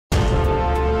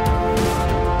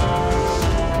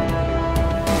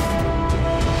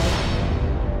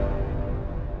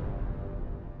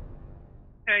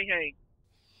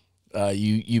hey.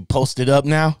 You posted up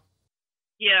now?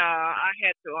 Yeah, I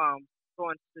had to go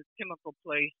into this chemical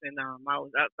place, and I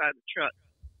was outside the truck.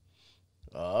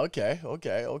 Okay,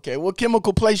 okay, okay. What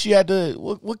chemical place you had to?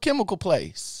 What chemical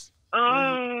place?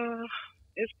 Uh,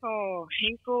 it's called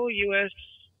Hinkle U.S.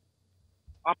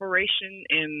 Operation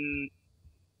in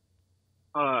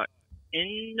uh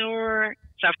Indoor,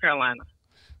 South Carolina.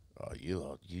 Oh,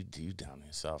 you down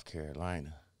in South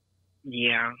Carolina?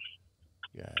 Yeah.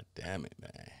 God damn it,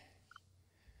 man.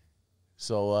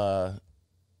 So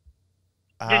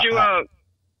Did I you I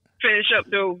finish up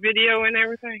the video and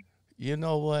everything? you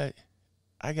know what?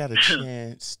 I got a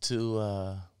chance to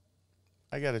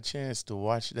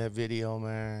watch that video,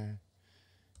 man.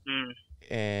 Mm.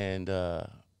 And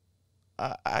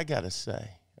I gotta say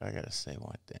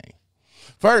one thing.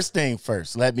 First thing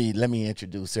first, let me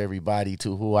introduce everybody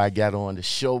to who I got on the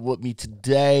show with me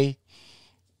today.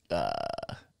 Uh,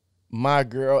 my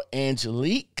girl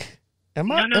Angelique.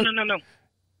 Am I? No, no, no, no, no.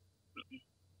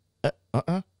 Uh uh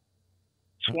uh. uh.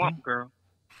 Swamp Girl.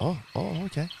 Oh,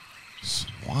 okay.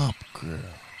 Swamp girl.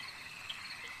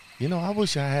 You know, I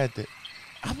wish I had that.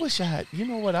 I wish I had. You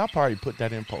know what? I'll probably put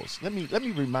that in post. Let me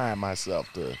remind myself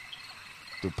to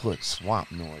put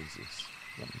swamp noises.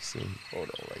 Let me see. Hold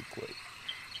on, right quick.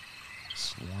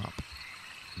 Swamp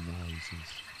noises.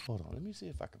 Hold on. Let me see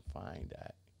if I can find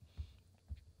that.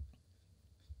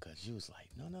 Cause you was like,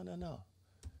 no.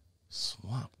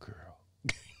 Swamp girl.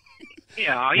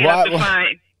 Yeah, all you have Why? to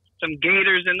find some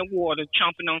gators in the water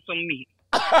chomping on some meat.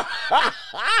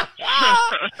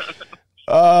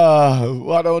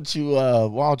 Why don't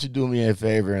you do me a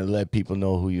favor and let people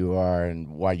know who you are and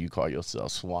why you call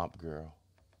yourself Swamp Girl?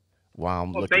 While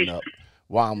I'm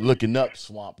Well, looking up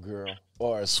Swamp Girl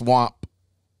or Swamp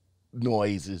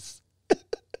Noises.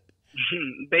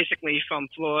 basically from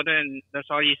Florida, and that's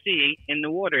all you see in the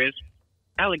water is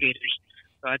alligators.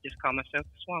 So I just call myself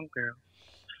the Swamp Girl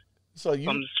So from you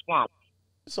the swamp.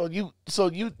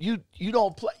 you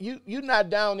don't play you're not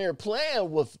down there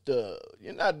playing with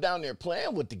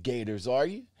the gators, are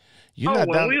you? You're Oh, not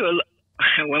down when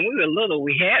we were little,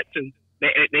 we had to.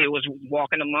 They was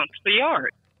walking amongst the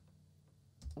yard.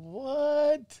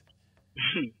 What?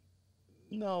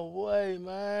 No way,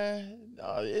 man.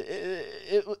 No,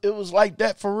 it was like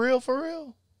that for real, for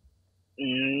real.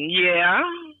 Yeah.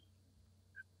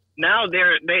 Now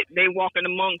they walking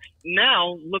amongst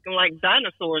now looking like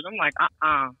dinosaurs. I'm like,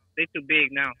 they too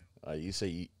big now. You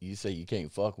say you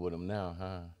can't fuck with them now,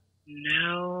 huh?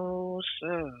 No,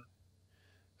 sir.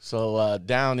 So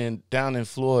down in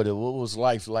Florida, what was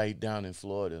life like down in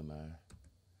Florida, man?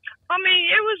 I mean,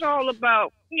 it was all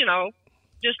about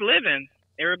just living.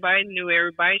 Everybody knew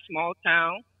everybody, small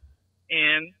town,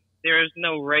 and there's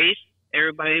no race.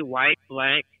 Everybody white,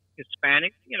 black,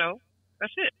 Hispanic.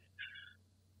 That's it.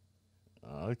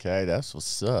 Okay, that's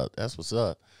what's up. That's what's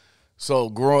up. So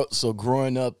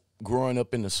growing up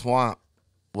in the swamp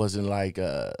wasn't like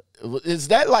is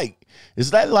that like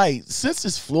since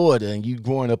it's Florida and you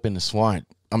growing up in the swamp,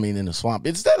 I mean in the swamp,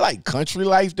 is that like country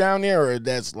life down there or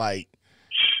that's like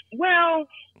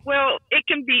Well, it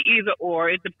can be either or.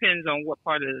 It depends on what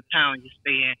part of the town you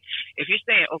stay in. If you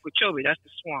stay in Okeechobee, that's the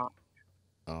swamp.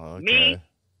 oh, Me, okay.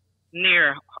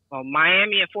 near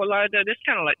Miami and Fort Lauderdale, that's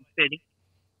kind of like the city.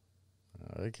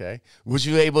 Okay. Was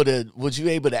you able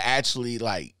to actually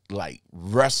like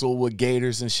wrestle with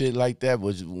gators and shit like that?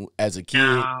 Was you as a kid?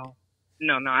 No,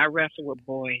 no, no. I wrestle with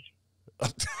boys.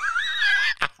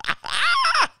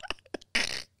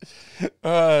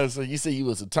 So you say you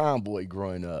was a tomboy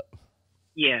growing up.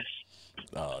 Yes.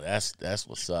 Oh, that's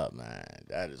what's up, man.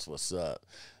 That is what's up.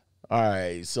 All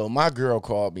right. So my girl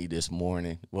called me this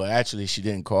morning. Well, actually, she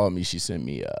didn't call me. She sent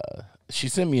me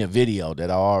a video that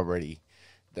I already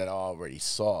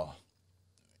saw.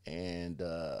 And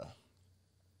hold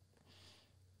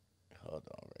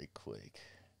on right quick.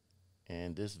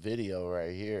 And this video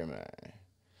right here, man.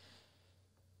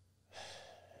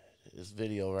 This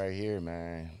video right here,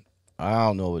 man. I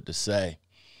don't know what to say.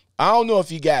 I don't know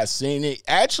if you guys seen it.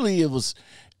 Actually it was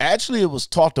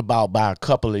talked about by a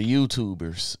couple of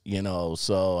YouTubers.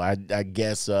 So I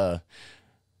guess as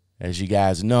you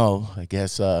guys know, I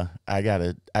guess I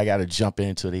gotta jump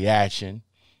into the action.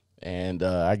 And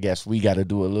I guess we got to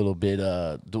do a little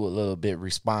bit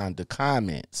respond to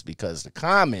comments because the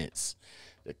comment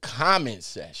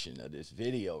section of this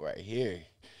video right here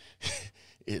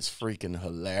is freaking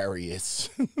hilarious.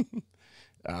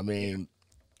 I mean,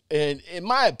 and in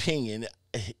my opinion,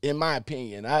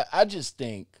 I just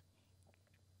think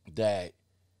that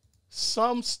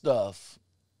some stuff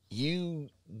you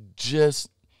just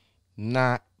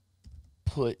not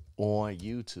put on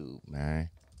YouTube, man.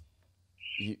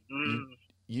 You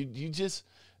you just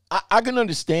I can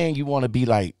understand you want to be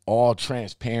like all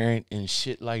transparent and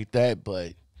shit like that,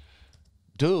 but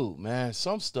dude, man,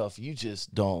 some stuff you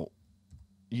just don't.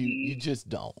 You just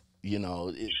don't. You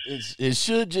know, it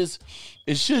should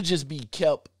just be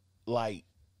kept like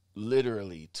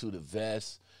literally to the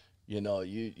vest. You know,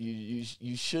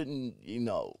 you shouldn't. You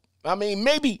know, I mean,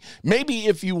 maybe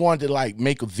if you wanted to like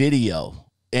make a video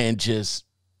and just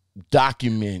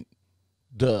document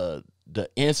the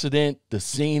incident, the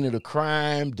scene of the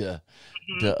crime, the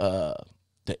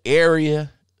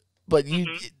area, but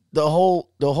the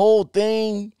whole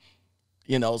thing,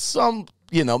 you know,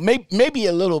 maybe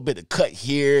a little bit of cut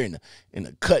here and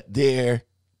a cut there,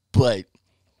 but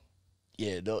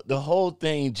yeah, the whole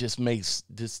thing just makes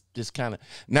this kind of.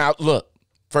 Now look,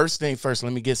 first thing first,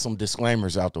 let me get some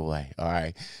disclaimers out the way. All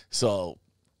right, so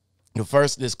the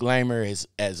first disclaimer is,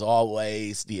 as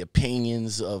always, the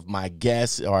opinions of my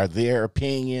guests are their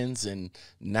opinions and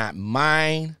not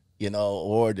mine, you know,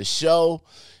 or the show.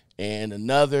 And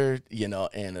another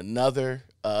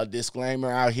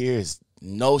disclaimer out here is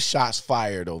no shots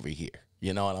fired over here.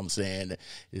 You know what I'm saying?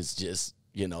 It's just,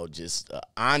 you know, just an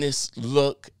honest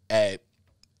look at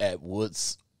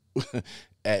what's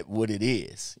at what it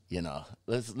is. You know,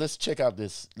 let's check out the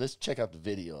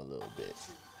video a little bit.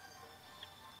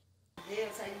 They'll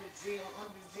take you to jail,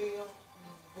 under jail,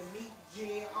 beneath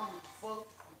jail, I'm fucked.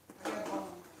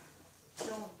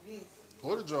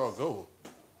 Where did y'all go?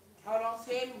 Hold on,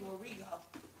 tell me where we go.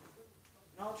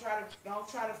 Don't try to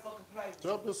fucking play with me.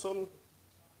 Y'all been something?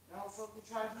 Don't fucking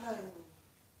try to play with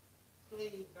me.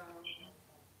 Please don't.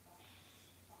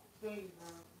 Please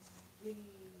don't. Please.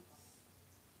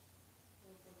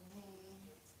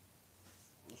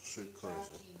 This shit crazy.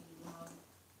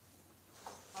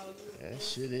 That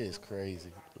shit is crazy.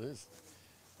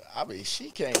 I mean, she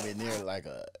came in there like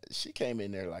a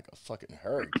fucking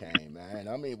hurricane, man.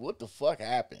 I mean, what the fuck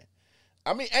happened?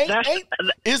 I mean,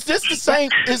 is this the same?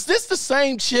 Is this the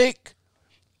same chick?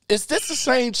 Is this the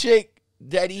same chick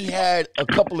that he had a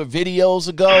couple of videos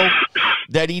ago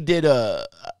that he did a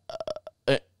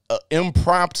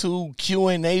impromptu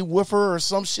Q&A with her or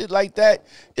some shit like that?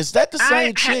 Is that the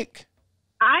same chick?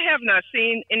 I have not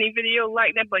seen any video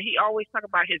like that, but he always talk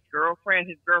about his girlfriend,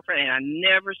 and I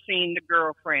never seen the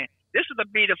girlfriend. This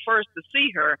would be the first to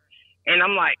see her, and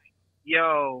I'm like,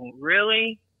 yo,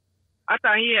 really? I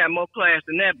thought he had more class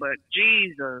than that, but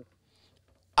Jesus.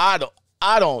 I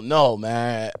don't know,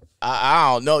 man.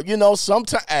 I don't know. You know,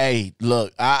 sometimes, hey,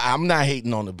 look, I'm not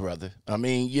hating on the brother. I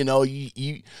mean, you know,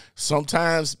 you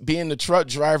sometimes being the truck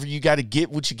driver, you got to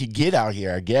get what you can get out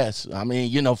here, I guess. I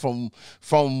mean, you know, from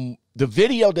the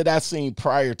video that I seen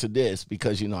prior to this,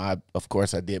 because, you know, of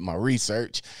course I did my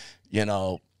research, you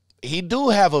know, he do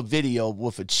have a video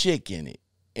with a chick in it,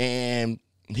 and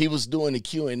he was doing the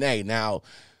Q&A. Now,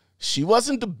 she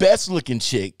wasn't the best looking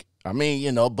chick. I mean,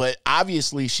 you know, but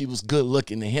obviously she was good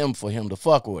looking to him for him to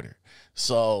fuck with her.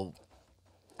 So,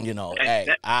 you know,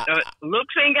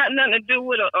 looks ain't got nothing to do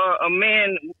with a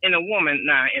man and a woman.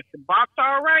 Now, if the box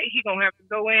all right, he gonna have to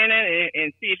go in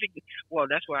and see if he can. Well,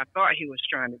 that's what I thought he was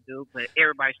trying to do, but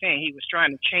everybody's saying he was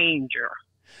trying to change her.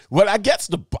 Well, I guess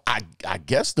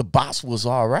the box was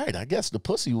all right. I guess the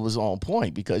pussy was on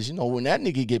point, because, you know, when that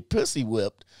nigga get pussy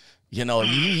whipped, you know,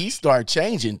 he start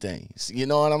changing things. You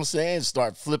know what I'm saying?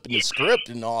 Start flipping the script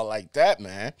and all like that,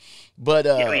 man. But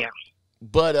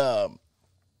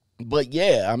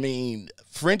yeah, I mean,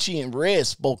 Frenchie and Red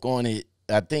spoke on it.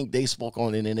 I think they spoke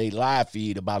on it in a live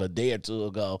feed about a day or two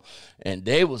ago, and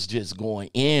they was just going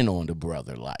in on the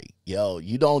brother like, yo,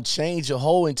 you don't change a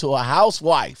hoe into a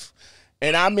housewife.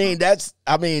 And I mean, that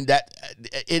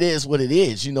it is what it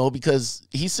is, you know, because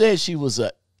he said she was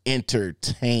a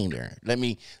entertainer. Let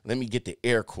me get the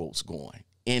air quotes going.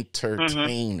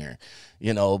 Entertainer,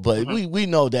 you know, but we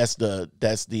know that's the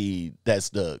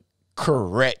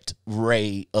correct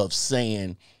way of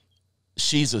saying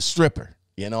she's a stripper.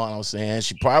 You know what I'm saying?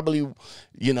 She probably,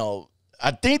 you know,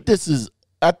 I think this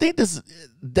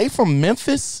they from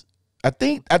Memphis. I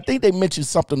think they mentioned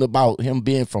something about him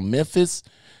being from Memphis,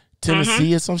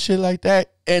 Tennessee, or some shit like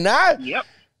that. And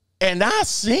I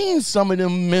seen some of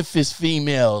them Memphis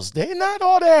females. They're not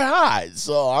all that hot.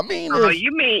 So I mean,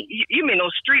 you mean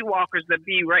those streetwalkers that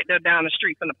be right there down the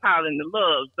street from the Pile and the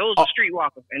Loves? Those are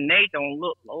streetwalkers, and they don't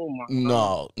look. Oh my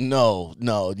God.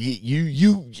 No.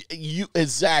 You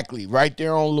exactly right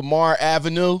there on Lamar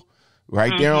Avenue,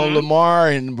 right there on Lamar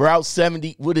and Route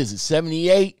 70. What is it?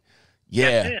 78?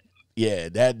 Yeah. Yeah,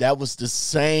 that was the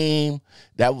same.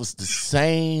 That was the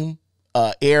same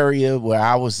area where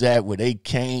I was at, where they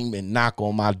came and knocked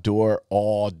on my door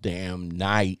all damn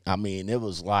night. I mean, it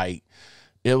was like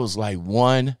It was like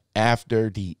one after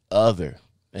the other.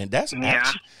 And that's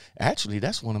Yeah. actually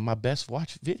that's one of my best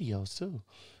watched videos too.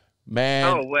 Man.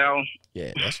 Oh well.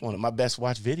 Yeah, that's one of my best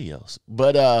watched videos.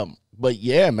 But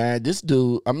yeah, man, this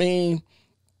dude, I mean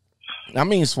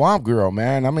Swamp Girl,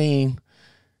 man. I mean,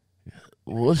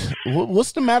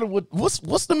 what's the matter with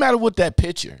what's the matter with that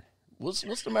picture? What's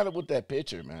the matter with that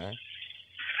picture, man?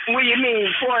 What do you mean?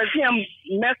 For him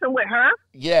messing with her?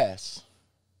 Yes.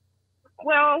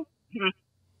 Well,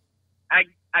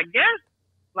 I guess,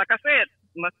 like I said,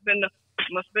 must have been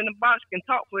the box can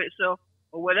talk for itself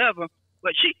or whatever.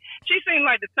 But she seemed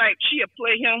like the type she'd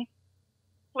play him,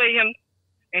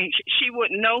 and she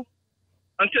wouldn't know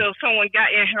until someone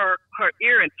got in her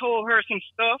ear and told her some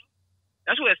stuff.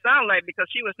 That's what it sounded like, because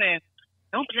she was saying,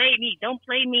 "Don't play me, don't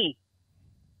play me.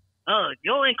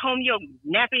 Go and comb your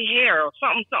nappy hair or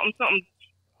something.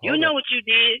 You know what you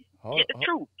did. Get the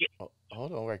truth."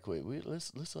 Hold on, right quick.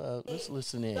 Let's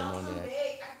listen in on that. I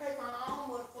pay my own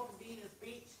motherfucking business,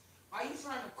 bitch. Are you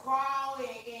trying to crawl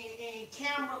and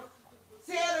camera?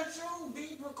 Tell the truth,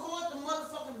 bitch. Record the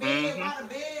motherfucking bed by the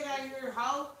bed out here,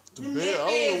 hoe. The bed, I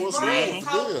don't know what's wrong with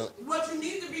the bed. What you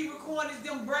need to be recording is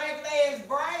them braggle ass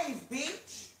braids,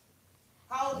 bitch.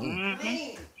 How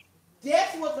clean.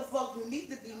 That's what the fuck you need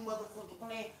to be motherfucking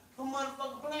playing. For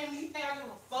motherfucking playing, you think I give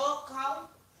a fuck, hoe?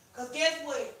 Cause guess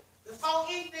what? The fuck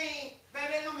anything,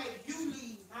 baby, they gonna make you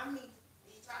leave. I mean,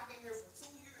 bitch, I've been here for 2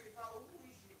 years, hoe. Who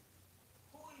is you?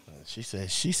 Who is you?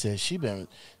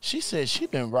 She said she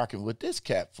been rocking with this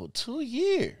cat for 2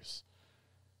 years.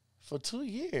 For 2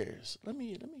 years. Let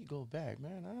me go back,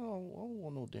 man. I don't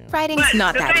want no damn. Writing's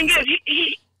not that easy. The thing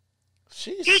is,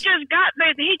 he just got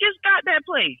that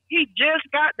place. He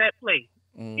just got that place.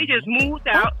 He just moved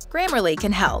out. Grammarly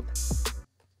can help.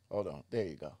 Hold on. There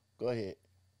you go. Go ahead.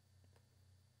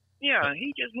 Yeah,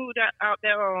 he just moved out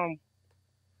that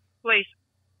place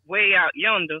way out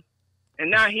yonder,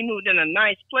 and now he moved in a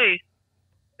nice place.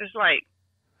 It's like,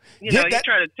 you know, you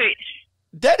try to take.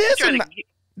 That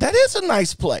is a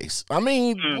nice place. I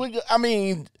mean,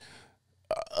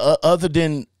 other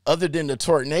than the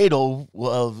tornado,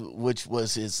 which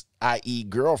was his i.e.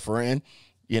 girlfriend,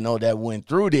 you know, that went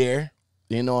through there.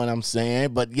 You know what I'm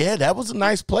saying? But yeah, that was a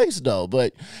nice place though.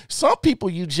 But some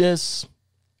people you just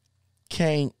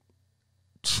can't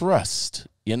trust.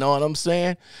 You know what I'm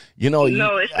saying? You know.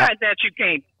 No, it's not that you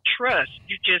can't trust.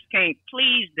 You just can't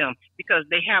please them because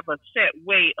they have a set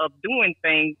way of doing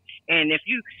things. And if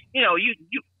you he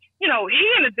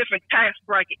in a different tax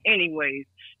bracket anyways.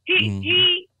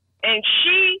 He and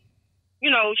she,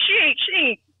 you know, she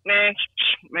ain't man,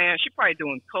 she probably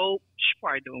doing coke, she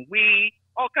probably doing weed,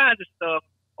 all kinds of stuff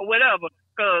or whatever,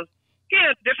 because he in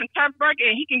a different tax bracket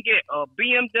and he can get a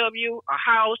BMW, a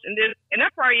house, and this, and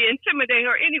that probably intimidate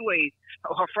her anyways.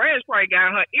 Her friends probably got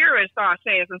in her ear and start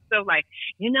saying some stuff like,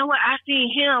 you know what, I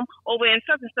seen him over in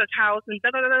such and such house and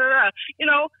da da da da da. You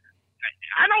know,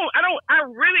 I don't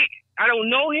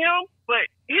know him, but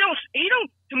he don't.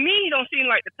 To me, he don't seem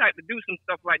like the type to do some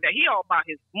stuff like that. He all about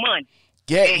his money.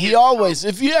 Yeah, he always.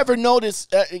 If you ever notice,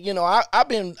 you know, I've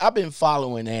been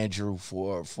following Andrew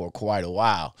for quite a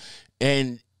while,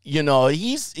 and you know,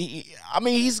 he's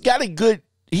got a good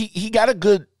he got a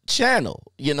good channel.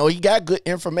 You know, he got good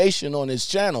information on his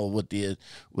channel with the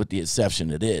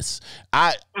exception of this.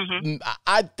 I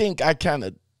think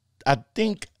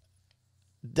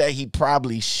that he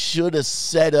probably should have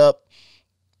set up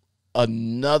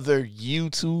another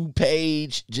YouTube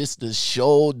page just to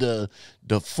show the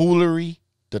foolery,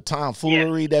 the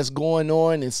tomfoolery that's going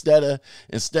on instead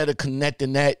of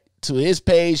connecting that to his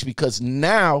page, because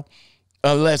now,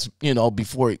 unless, you know,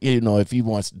 before, you know, if he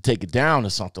wants to take it down or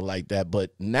something like that,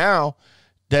 but now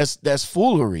that's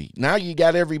foolery. Now you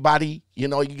got everybody in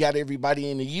the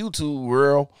YouTube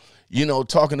world, you know,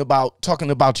 talking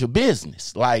about your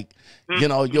business. Like, you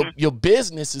know, your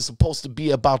business is supposed to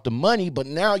be about the money, but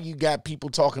now you got people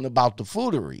talking about the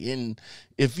foolery. And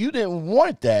if you didn't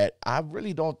want that, I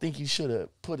really don't think you should have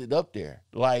put it up there.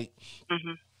 Like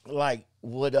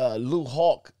what Lou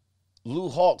Hawk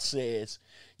says,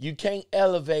 you can't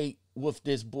elevate with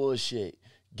this bullshit.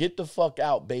 Get the fuck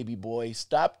out, baby boy.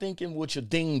 Stop thinking with your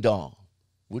ding dong.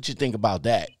 What you think about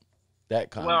that? That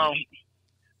comment.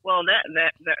 Well,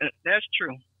 that's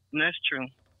true. That's true.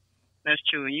 That's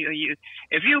true.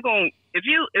 If you're gonna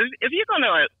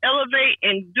elevate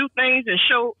and do things and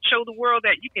show the world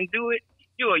that you can do it,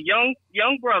 you're a young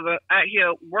brother out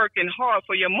here working hard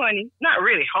for your money. Not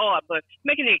really hard, but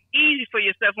making it easy for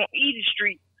yourself on easy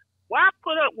street. Why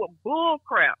put up with bull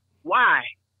crap? Why?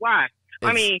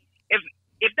 I mean,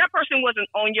 if that person wasn't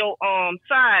on your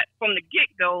side from the get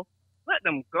go, let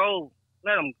them go.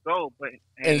 let them go. But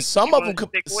hey, And some you of want them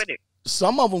to could, stick with it.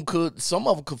 some of them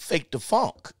could fake the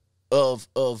funk of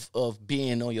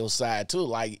being on your side too.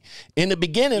 Like in the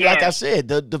beginning, like I Yeah. said,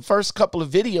 the first couple of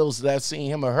videos that I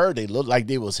seen him or her, they looked like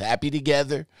they was happy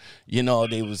together. You know,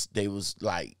 they was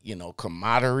like, you know,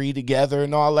 camaraderie together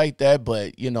and all like that.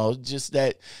 But you know, it's just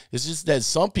that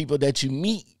some people that you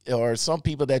meet or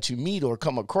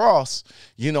come across,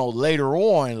 you know, later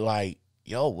on, like,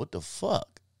 yo, what the fuck?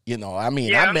 You know, I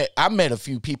mean, Yeah. I met a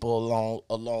few people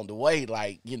along the way,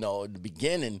 like, you know, in the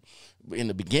beginning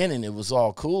it was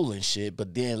all cool and shit,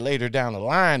 but then later down the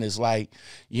line it's like,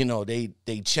 you know, they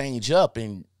change up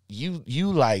and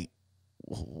you like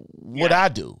what Yeah. I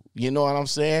do. You know what I'm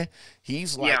saying?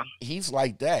 He's like Yeah. he's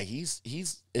like that. He's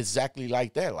exactly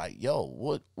like that. Like, yo,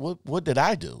 what did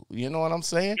I do? You know what I'm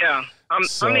saying? Yeah.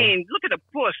 So, I mean, look at the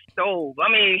poor stove.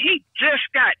 I mean, he just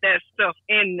got that stuff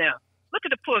in there. Look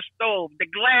at the poor stove. The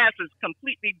glass is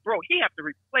completely broke. He have to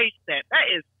replace that. That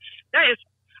is.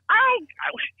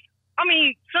 I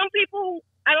mean, some people,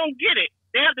 I don't get it.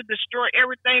 They have to destroy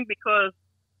everything because,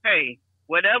 hey,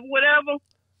 whatever.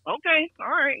 Okay, all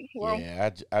right. Well, yeah,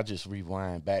 I just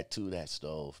rewind back to that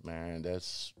stove, man.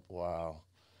 That's wow.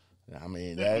 I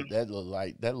mean, that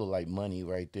look like money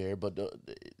right there, but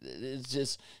it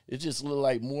just look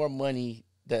like more money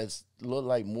that's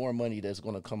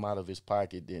gonna come out of his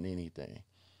pocket than anything.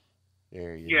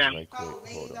 There he is, Yeah. right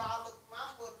quick. Hold on.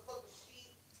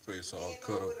 Face all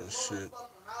cut up and shit.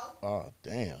 Oh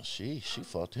damn, she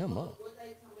fucked him up. What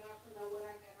they talking about, you know what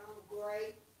I got on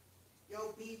great?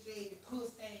 Yo, BJ, the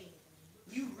pussy.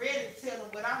 You ready to tell them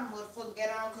what I'm motherfucking got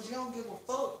on because you don't give a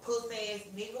fuck, pussy ass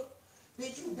nigga.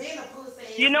 Bitch, you been a pussy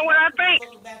ass You know what I think?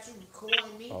 Fuck about you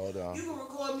recording me. Hold on. You can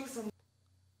record me from.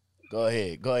 Go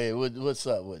ahead. What's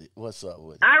up with it?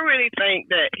 I really think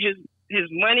that his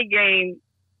money game,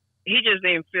 he just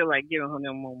didn't feel like giving her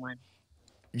no more money.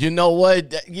 You know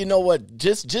what?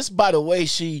 Just by the way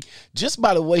she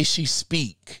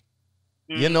speak.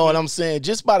 You know what I'm saying?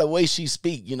 Just by the way she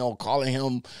speak, you know, calling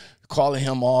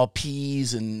him all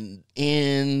P's and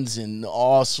N's and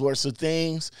all sorts of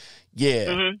things.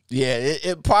 Yeah. Yeah,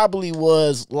 it probably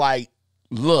was like,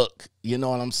 look, you know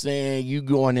what I'm saying? You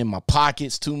going in my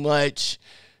pockets too much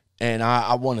and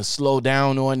I want to slow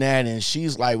down on that. And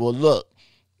she's like, well, look,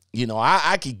 you know,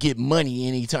 I could get money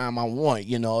anytime I want.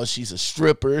 You know, she's a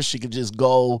stripper. She could just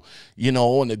go, you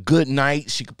know, on a good night.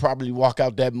 She could probably walk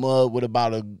out that mud with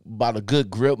about a good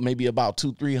grip, maybe about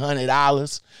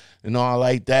 $200-300 and all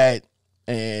like that.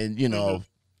 And, you know,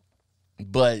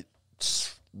 but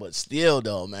still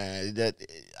though, man, that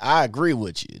I agree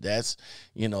with you. That's,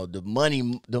 you know, the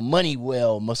money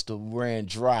well must have ran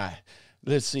dry.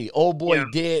 Let's see. Old boy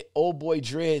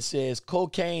Dread says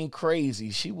cocaine crazy.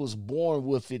 She was born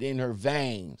with it in her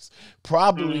veins.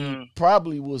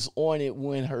 Probably was on it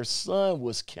when her son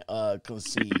was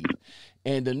conceived.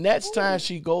 And the next time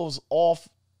she goes off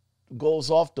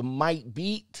the might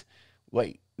beat.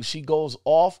 Wait, she goes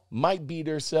off, might beat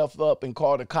herself up and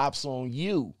call the cops on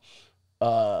you.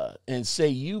 And say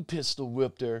you pistol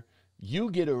whipped her.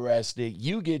 You get arrested.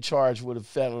 You get charged with a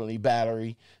felony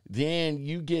battery. Then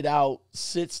you get out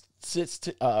 6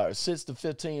 to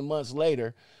 15 months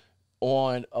later.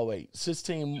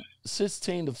 16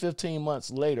 to 15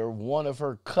 months later, one of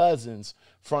her cousins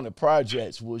from the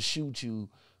projects will shoot you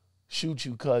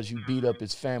because you beat up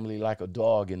his family like a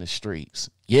dog in the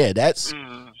streets. Yeah, that's.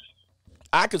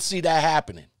 I could see that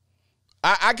happening.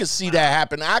 I could see that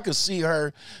happen. I could see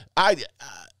her.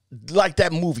 Like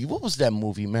that movie. What was that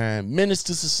movie, man? Menace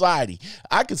to Society.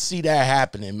 I could see that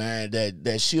happening, man.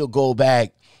 That she'll go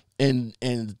back and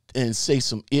say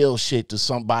some ill shit to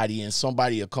somebody, and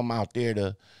somebody will come out there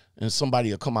and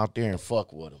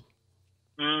fuck with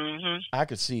them. I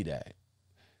could see that.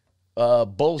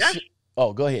 Both.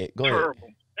 Go ahead. Terrible.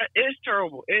 It's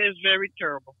terrible. It is very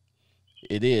terrible.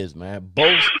 It is, man.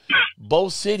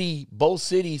 Both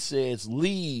City says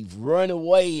leave, run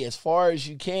away as far as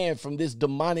you can from this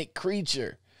demonic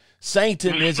creature.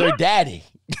 Satan is her daddy.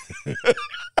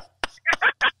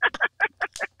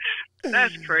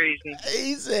 That's crazy.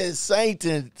 He says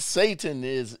Satan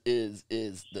is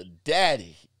the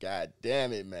daddy. God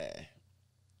damn it, man.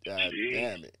 God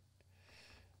damn it.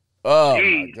 Oh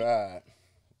my God.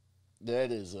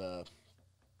 That is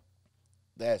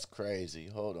that's crazy.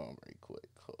 Hold on right quick.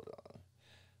 Hold on.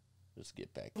 Let's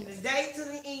get back in. From the day to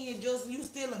the end, just you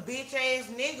still a bitch ass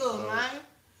nigga, man.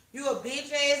 You a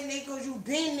bitch ass nigga cause you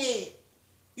been there.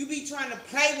 You be trying to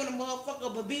play with a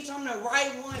motherfucker, but bitch, I'm the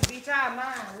right one, bitch. I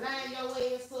line your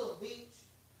ass up, bitch.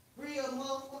 Real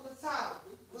motherfucker talk,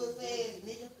 pussy ass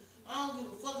nigga. I don't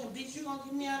give a fucking bitch. You gonna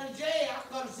get me out of jail? I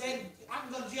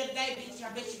can go to jail today, bitch. I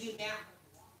bet you get me out.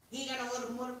 He ain't got no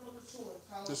other motherfucking choice,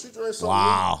 hoe. Did she drink something?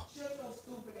 Wow. Shut your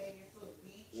stupid ass up,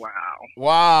 bitch. Wow.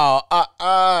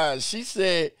 Wow. She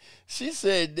said,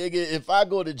 nigga, if I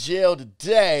go to jail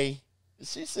today,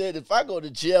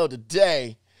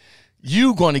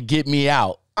 you gonna get me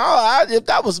out. If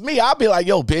that was me, I'd be like,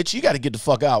 yo, bitch, you got to get the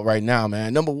fuck out right now,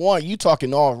 man. Number one, you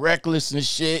talking all reckless and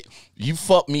shit. You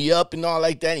fucked me up and all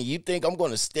like that, and you think I'm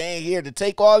going to stand here to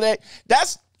take all that?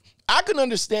 I can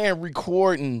understand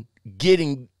recording,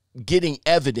 getting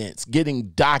evidence, getting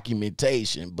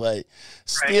documentation, but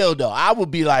still, though, I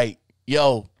would be like,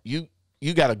 yo, you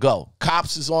got to go.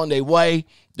 Cops is on their way.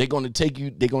 They're going to take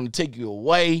you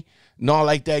away and all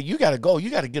like that. You got to go.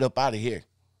 You got to get up out of here.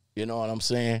 You know what I'm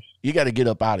saying? You got to get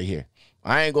up out of here.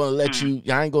 I ain't gonna let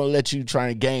you try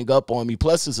and gang up on me.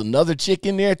 Plus, there's another chick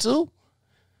in there too.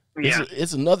 Yeah.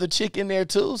 It's another chick in there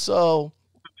too. So,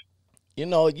 you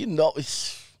know,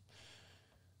 it's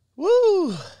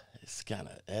woo. It's kind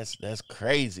of that's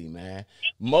crazy, man.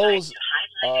 Mo's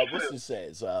what's it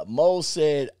says? Mo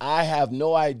said, I have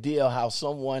no idea how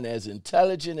someone as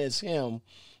intelligent as him,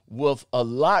 with a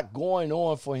lot going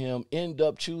on for him, end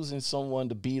up choosing someone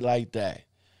to be like that.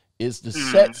 Is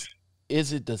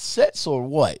it the sets or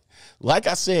what? Like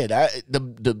I said,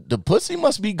 the pussy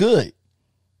must be good.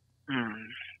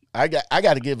 I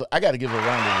gotta give a round of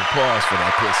applause for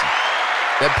that pussy.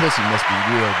 That pussy must be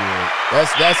real good.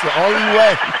 That's the only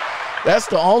way. That's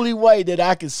the only way that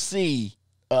I can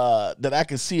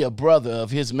see a brother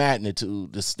of his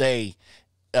magnitude to stay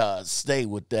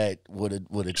with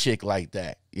a chick like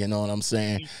that. You know what I'm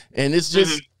saying? And it's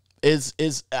just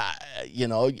you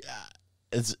know.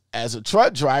 As a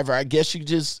truck driver, I guess you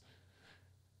just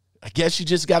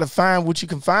got to find what you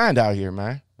can find out here,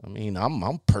 man. I mean,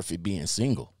 I'm perfect being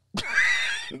single.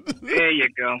 There you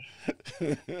go.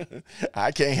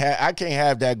 I can't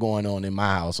have that going on in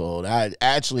my household. I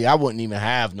wouldn't even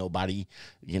have nobody,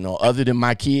 you know, other than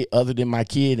my kid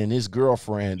and his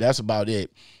girlfriend. That's about it.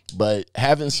 But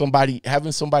having somebody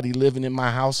living in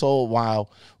my household while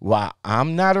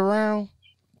I'm not around,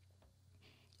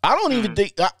 I don't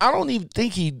even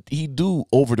think he do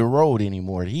over the road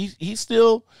anymore. He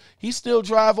still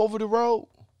drive over the road.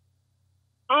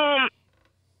 I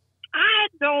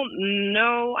don't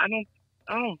know. I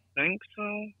don't think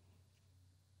so.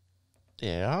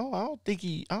 Yeah, I don't think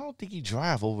he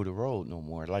drive over the road no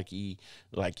more like he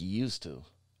used to.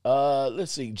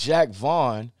 Let's see, Jack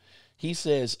Vaughn, he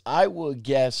says, I would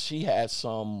guess she has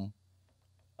some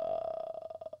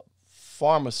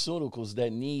pharmaceuticals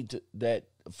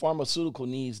pharmaceutical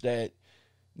needs that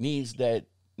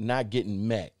not getting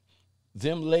met.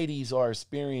 Them ladies are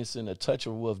experiencing a touch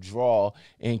of withdrawal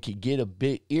and can get a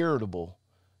bit irritable,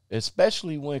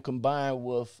 especially when combined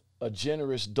with a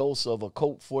generous dose of a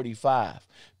Coke 45.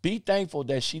 Be thankful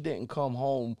that she didn't come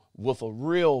home with a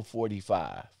real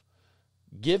 45.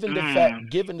 Given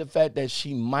the fact that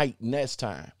she might next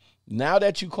time. Now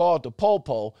that you called the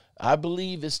popo, I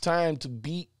believe it's time to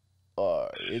be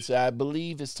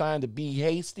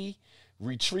hasty.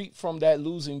 Retreat from that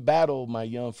losing battle, my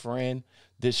young friend.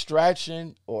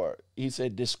 Discretion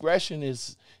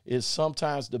is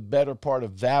sometimes the better part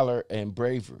of valor and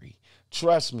bravery.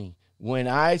 Trust me, when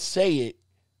I say it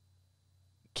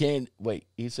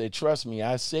trust me,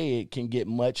 I say it can get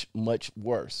much, much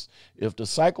worse if the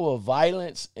cycle of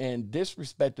violence and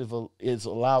disrespect is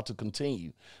allowed to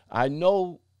continue. I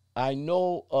know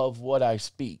of what I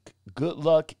speak. Good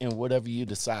luck in whatever you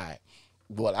decide.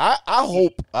 But I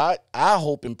hope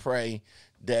and pray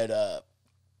that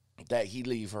he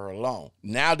leave her alone.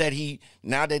 Now that he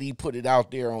put it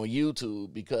out there on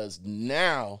YouTube, because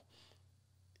now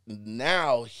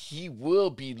he will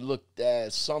be looked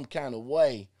at some kind of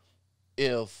way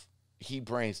if he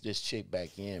brings this chick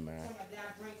back in, man.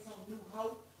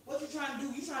 What you trying to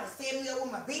do? You trying to set me up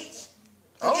with my bitch?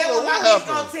 I don't That's know what my what bitch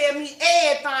gonna happened. tell me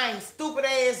everything, stupid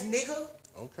ass nigga.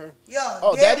 Okay. Yeah.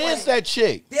 Oh, that is that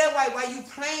chick. That way, while you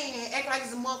playing and act like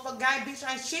it's a motherfucker guy, bitch,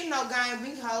 I ain't shit no guy in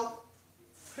me, hoe.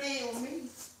 Playing with me.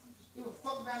 You a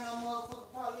fuck about no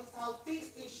motherfucker police, hoe.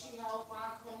 Fix this shit, hoe, before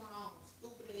I come home.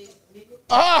 Stupid ass nigga.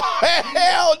 Oh,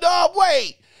 hell no,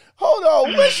 wait. Hold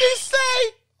on. What she say?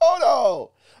 Hold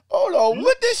on.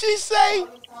 What did she say?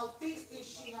 Fix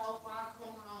this shit, hoe, before I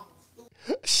come home.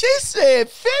 She said,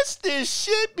 fix this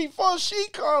shit before she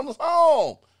comes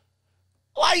home.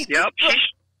 Like, Yep.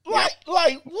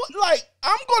 like, what? Like,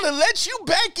 I'm gonna let you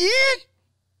back in?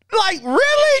 Like,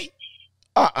 really?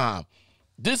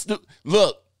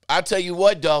 Look, I tell you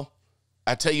what, though.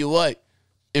 If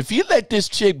he let this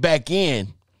chick back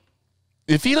in,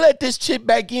 he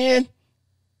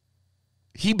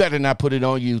better not put it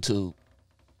on YouTube.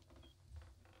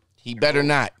 He better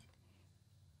not.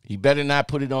 He better not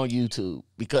put it on YouTube,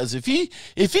 because if he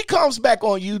comes back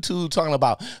on YouTube talking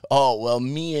about, oh well,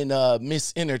 me and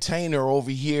Miss Entertainer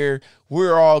over here,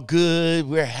 we're all good,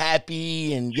 we're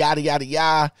happy, and yada yada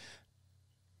yada.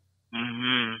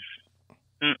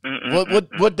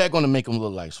 What that gonna make him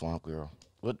look like, Swamp Girl?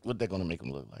 What that gonna make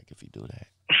him look like if he do that?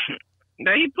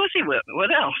 Now he pussy whipped. What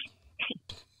else?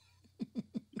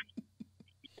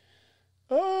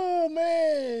 Oh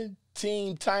man,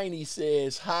 Team Tiny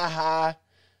says, ha ha.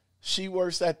 She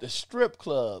works at the strip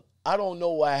club. I don't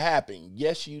know what happened.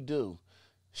 Yes, you do.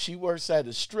 She works at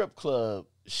the strip club.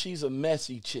 She's a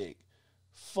messy chick.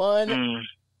 Fun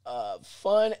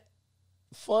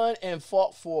and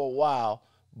fought for a while,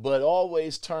 but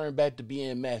always turned back to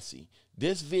being messy.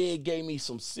 This vid gave me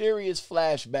some serious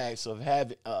flashbacks of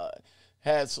having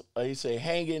he said,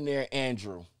 hang in there,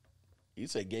 Andrew. He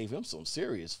said gave him some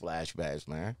serious flashbacks,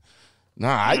 man.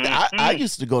 Nah, I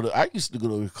used to go to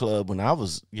the club when I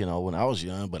was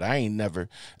young, but I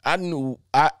knew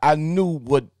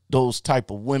what those type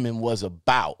of women was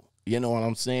about. You know what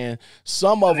I'm saying?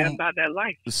 Some of them about that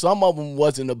life. Some of them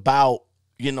wasn't about,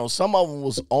 some of them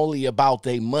was only about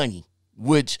their money,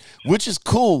 which is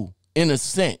cool in a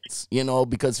sense,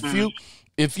 because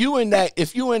if you in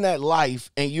that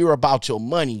life and you're about your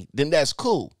money, then that's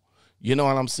cool. You know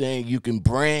what I'm saying? You can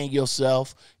brand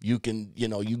yourself. You can,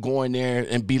 you go in there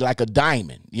and be like a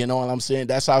diamond. You know what I'm saying?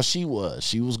 That's how she was.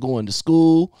 She was going to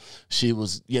school. She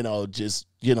was,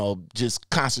 just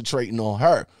concentrating on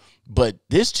her. But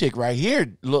this chick right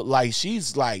here look like she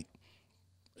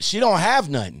don't have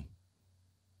nothing.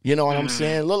 You know what I'm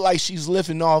saying? Look like she's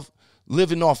living off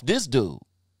this dude.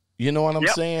 You know what I'm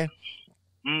saying?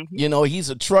 Mm-hmm. He's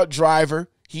a truck driver.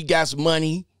 He got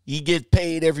money. He gets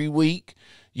paid every week.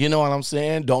 You know what I'm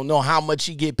saying? Don't know how much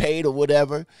he get paid or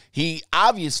whatever. He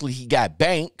got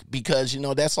bank, because,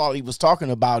 that's all he was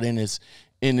talking about in his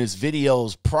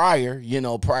videos prior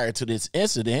to this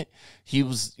incident. He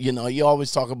was, he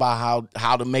always talk about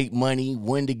how to make money,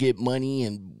 when to get money,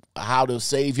 and how to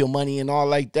save your money and all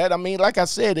like that. I mean, like I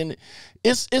said, and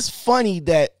it's funny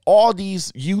that all these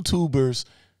YouTubers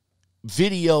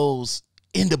videos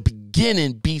in the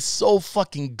beginning be so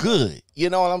fucking good. You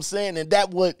know what I'm saying? And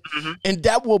that what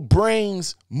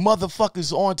brings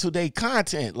motherfuckers onto their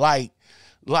content. Like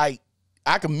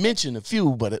I can mention a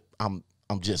few, but I'm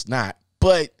just not.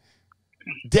 But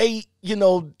they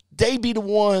be the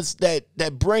ones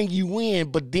that bring you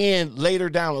in, but then later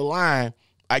down the line,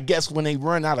 I guess when they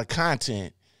run out of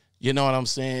content, you know what I'm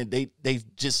saying? They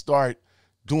just start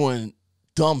doing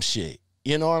dumb shit.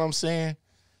 You know what I'm saying?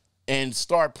 And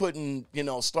start putting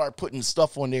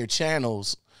stuff on their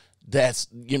channels that's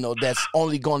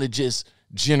only going to just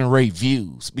generate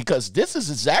views, because this is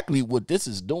exactly what this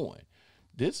is doing.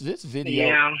 This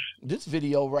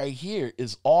video right here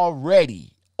is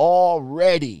already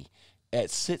at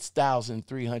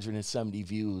 6,370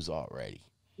 views already.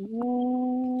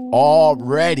 Ooh.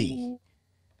 Already.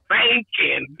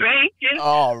 Banking.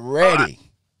 Already.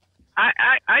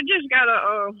 I just got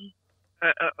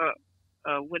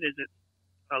what is it?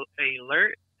 A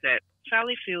alert that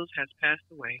Sally Fields has passed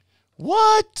away.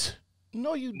 What?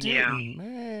 No, you didn't,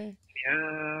 man.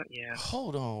 Yeah.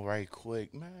 Hold on right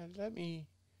quick, man.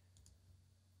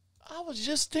 I was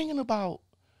just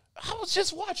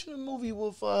watching a movie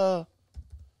with Jeez,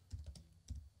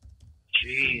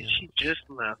 she just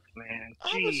left, man.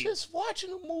 Jeez. I was just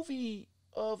watching a movie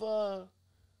of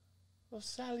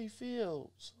Sally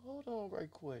Fields. Hold on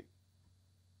right quick.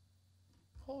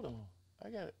 Hold on. I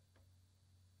gotta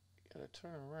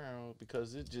turn around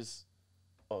because it just.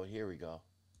 Oh, here we go.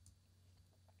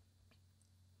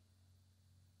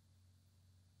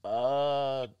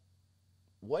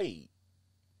 Wait.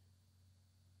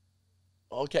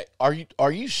 Okay, are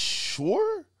you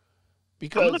sure?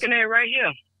 Because I'm looking at it right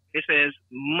here. It says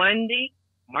Monday,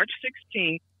 March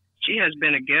 16th. She has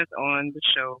been a guest on the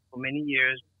show for many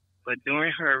years, but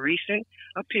during her recent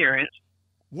appearance,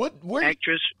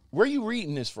 actress. Where are you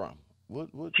reading this from?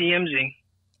 What? TMZ.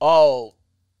 Oh,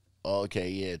 okay,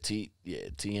 yeah,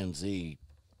 TMZ.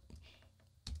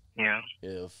 Yeah.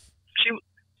 If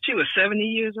she was 70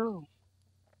 years old.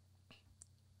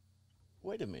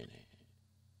 Wait a minute.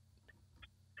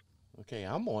 Okay,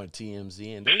 I'm on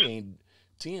TMZ, and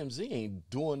TMZ ain't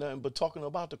doing nothing but talking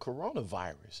about the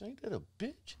coronavirus. Ain't that a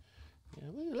bitch? Yeah,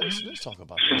 let's talk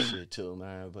about this shit too,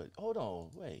 man. But hold on,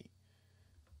 wait,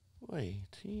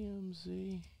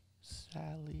 TMZ,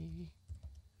 Sally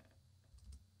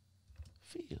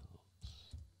Fields.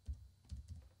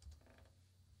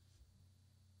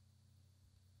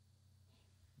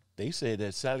 They said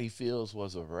that Sally Fields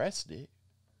was arrested.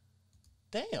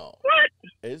 Damn. What?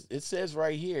 It says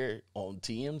right here on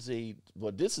TMZ.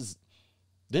 Well, this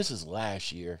is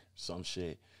last year. Some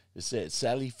shit. It said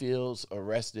Sally Fields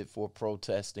arrested for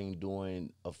protesting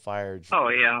during a fire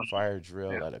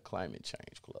drill at a climate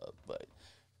change club. But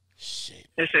shit.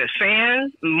 It says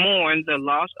fans mourn the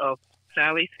loss of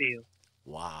Sally Fields.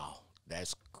 Wow,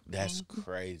 that's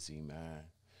crazy, man.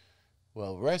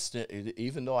 Well,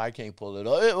 even though I can't pull it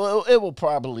up, it will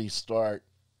probably start.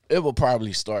 It will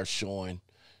probably start showing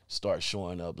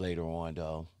up later on,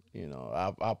 though. You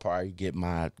know, I'll probably get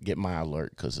my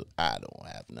alert because I don't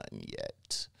have nothing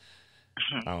yet.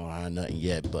 I don't have nothing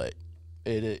yet, but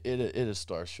it'll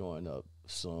start showing up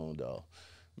soon, though.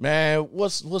 Man,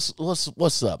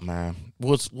 what's up, man?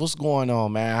 What's going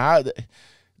on, man?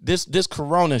 This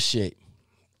Corona shit.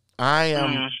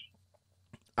 I'm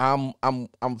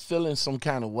feeling some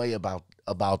kind of way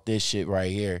about this shit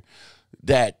right here.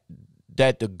 That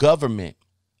the government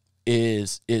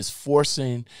is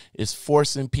forcing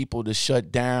people to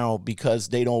shut down because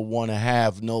they don't want to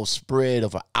have no spread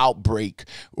of an outbreak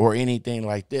or anything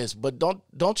like this. But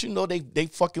don't you know they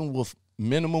fucking with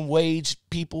minimum wage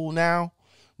people now?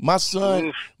 My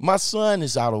son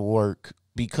is out of work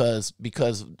because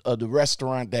of the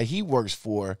restaurant that he works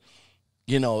for,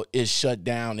 you know, is shut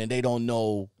down and they don't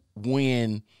know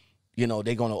when, you know,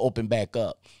 they're going to open back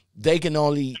up. They can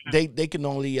only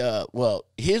well,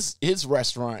 his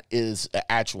restaurant is an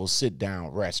actual sit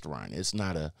down restaurant. It's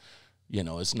not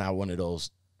it's not one of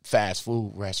those fast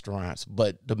food restaurants.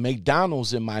 But the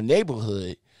McDonald's in my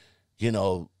neighborhood, you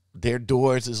know, their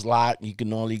doors is locked. You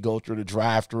can only go through the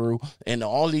drive-through, and the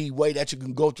only way that you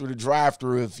can go through the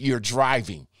drive-through if you're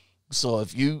driving. So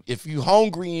if you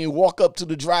hungry and you walk up to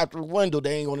the drive-through window,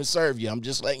 they ain't gonna serve you. I'm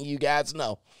just letting you guys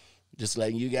know.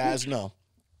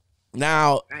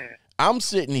 Now, I'm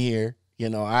sitting here, you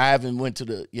know, I haven't went to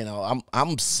the, you know,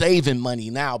 I'm saving money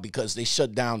now because they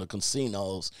shut down the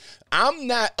casinos. I'm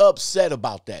not upset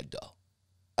about that,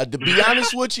 though. To be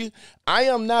honest with you, I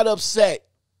am not upset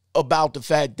about the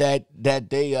fact that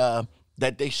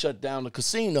they shut down the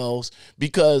casinos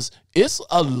because it's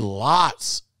a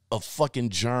lot of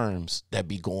fucking germs that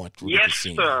be going through the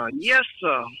casino. Yes,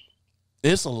 sir.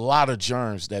 It's a lot of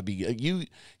germs that be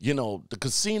you know, the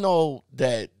casino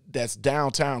that's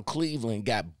downtown Cleveland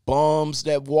got bums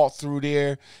that walk through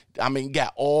there. I mean,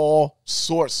 got all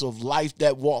sorts of life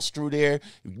that walks through there.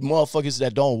 Motherfuckers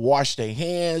that don't wash their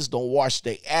hands, don't wash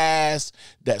their ass,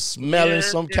 that smelling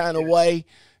some kind of way.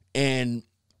 And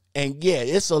yeah,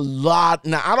 it's a lot.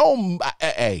 Now I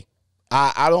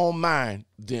don't mind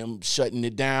them shutting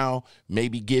it down,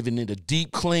 maybe giving it a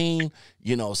deep clean,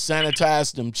 you know,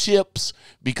 sanitize them chips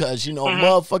because, you know,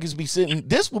 motherfuckers be sitting.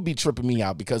 This will be tripping me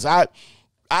out because I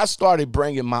started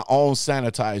bringing my own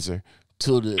sanitizer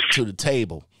to the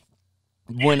table.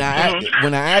 When I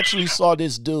actually saw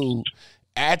this dude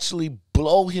actually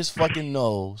blow his fucking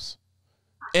nose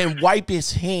and wipe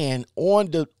his hand on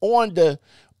the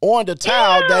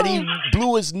towel that he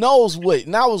blew his nose with.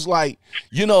 And I was like,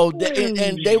 you know,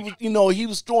 and they was, you know, he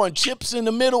was throwing chips in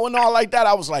the middle and all like that.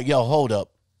 I was like, yo, hold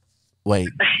up. Wait.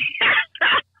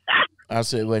 I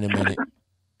said, wait a minute.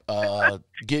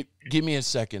 Give me a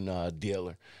second,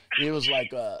 dealer. It was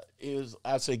like,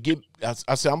 I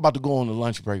said, I'm about to go on the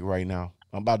lunch break right now.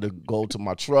 I'm about to go to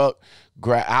my truck.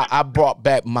 I brought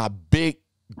back my big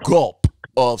gulp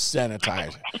of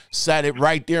sanitizer, sat it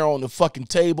right there on the fucking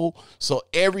table. So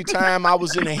every time I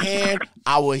was in the hand,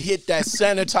 I would hit that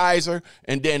sanitizer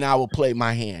and then I would play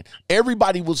my hand.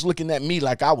 Everybody was looking at me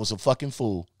like I was a fucking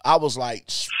fool. I was like,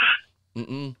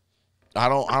 I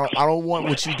don't want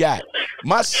what you got.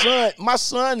 My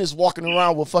son is walking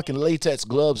around with fucking latex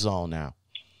gloves on now.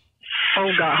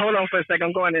 Oh God, hold on for a second.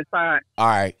 I'm going inside. All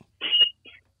right.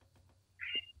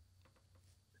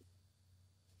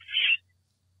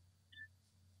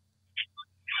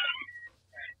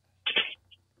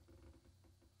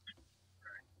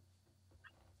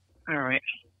 All right.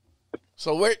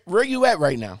 So where you at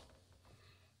right now?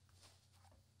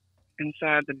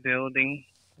 Inside the building.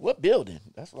 What building?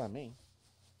 That's what I mean.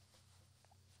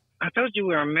 I told you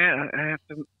where I'm at. I have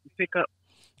to pick up.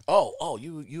 Oh,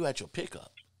 you at your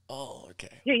pickup. Oh,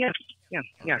 okay. Yeah.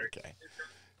 Okay.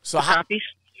 So how? Copies.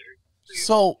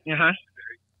 So.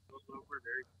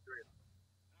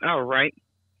 All right.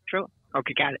 True.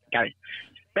 Okay, got it.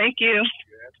 Thank you.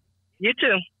 You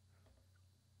too.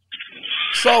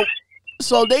 So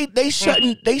they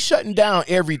shutting down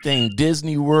everything.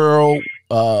 Disney World,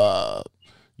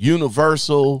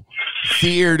 Universal,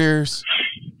 theaters,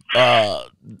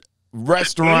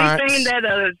 restaurants. Anything that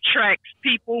attracts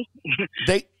people,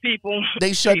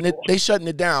 they shutting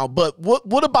it down. But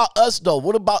what about us though?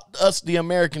 What about us, the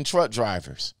American truck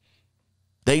drivers?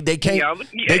 They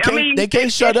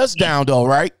can't shut us down though,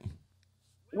 right?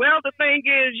 Well, the thing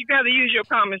is, you got to use your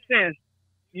common sense.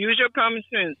 Use your common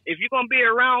sense. If you're gonna be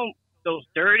around those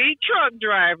dirty truck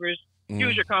drivers,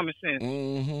 use your common sense.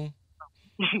 Mm-hmm.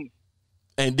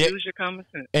 Use your common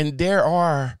sense. And there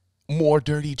are more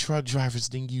dirty truck drivers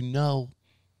than you know.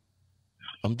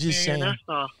 I'm just saying. I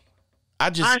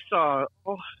saw.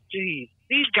 Oh, geez,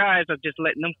 these guys are just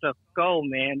letting themselves go,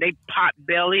 man. They pot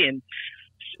belly and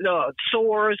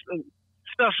sores and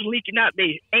stuff leaking out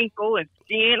their ankle and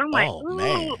skin. I'm like, oh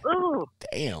man, ooh.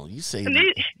 Damn, you say and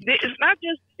it's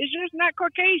just not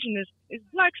Caucasian. It's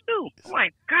blacks too. I'm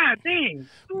like, God dang.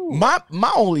 Ooh. My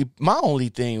only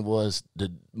thing is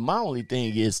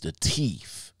the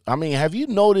teeth. I mean, have you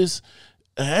noticed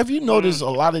a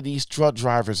lot of these truck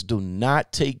drivers do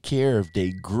not take care of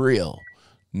their grill?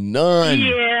 None.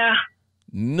 Yeah.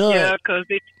 None. Yeah, because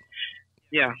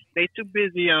they too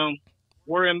busy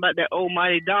worrying about that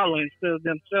almighty dollar instead of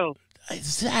themselves.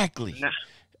 Exactly. Nah.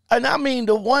 And I mean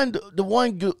the one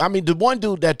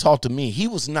dude that talked to me, he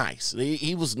was nice.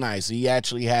 He was nice. He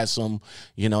actually had some,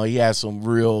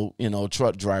 real,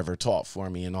 truck driver talk for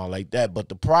me and all like that. But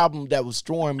the problem that was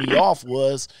throwing me off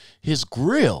was his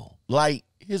grill. Like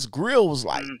his grill was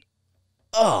like,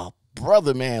 oh,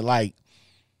 brother, man. Like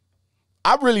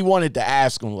I really wanted to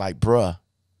ask him, like, bruh,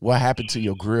 what happened to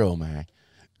your grill, man?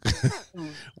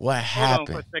 What happened?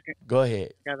 Hold on for a second. Go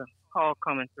ahead. Got a call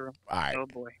coming through. All right. Oh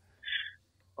boy.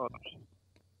 Hold on.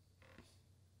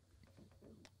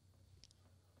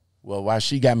 Well, while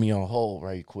she got me on hold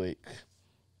right quick,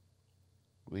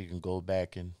 we can go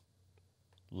back and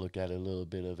look at a little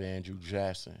bit of Andrew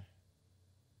Jackson.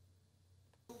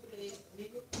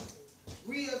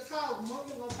 Real talk,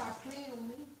 mother gonna stop playing with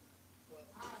me.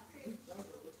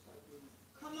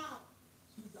 Come on.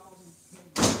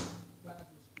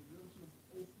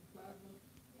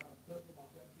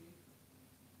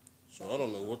 So I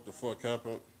don't know what the fuck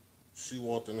happened. She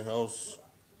walked in the house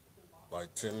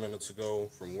like 10 minutes ago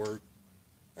from work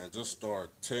and just started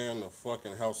tearing the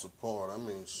fucking house apart. I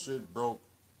mean, shit broke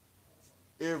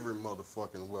every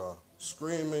motherfucking well.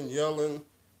 Screaming, yelling.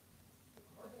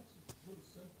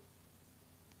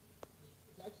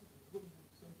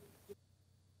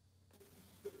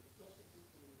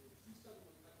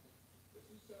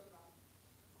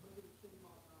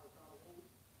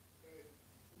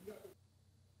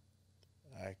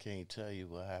 I can't tell you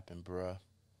what happened, bruh.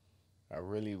 I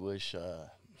really wish,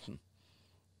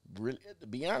 really, to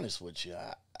be honest with you,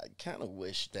 I kind of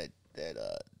wish that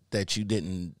you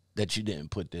didn't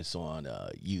put this on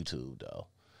YouTube though.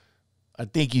 I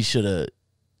think you should have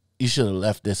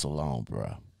left this alone,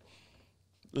 bruh.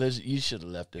 You should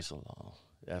have left this alone.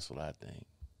 That's what I think.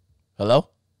 Hello?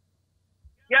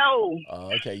 Yo.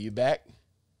 Okay, you back?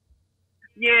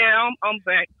 Yeah, I'm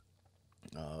back.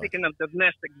 Speaking of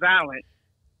domestic violence.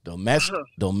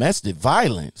 Domestic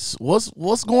violence.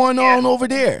 What's going on over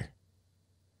there?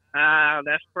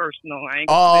 That's personal. I ain't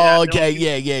oh, okay,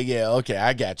 yeah. Okay,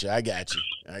 I got you. Yeah,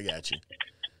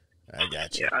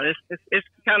 it's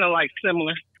kind of like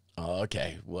similar. Oh,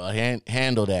 okay. Well,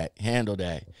 handle that. I'm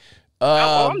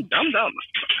done.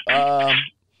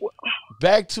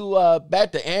 Back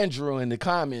to Andrew in the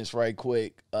comments right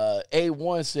quick.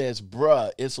 A1 says,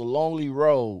 "Bruh, it's a lonely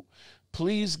road.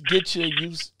 Please get your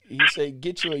used." He said,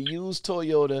 "Get you a used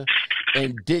Toyota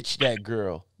and ditch that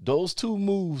girl. Those two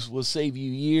moves will save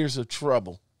you years of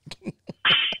trouble."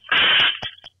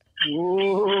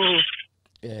 Ooh.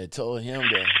 Yeah, told him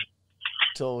to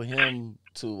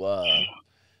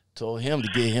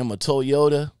get him a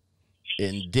Toyota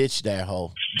and ditch that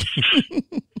hoe.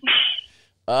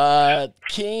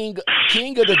 King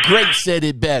of the Great said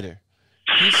it better.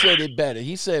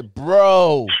 He said,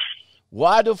 "Bro,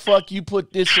 why the fuck you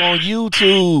put this on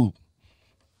YouTube?"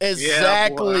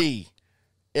 Exactly.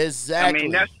 Yeah, exactly. I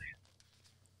mean,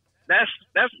 that's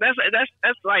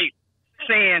like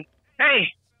saying,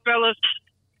 "Hey, fellas,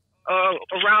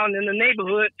 around in the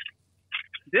neighborhood,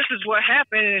 this is what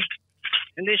happened,"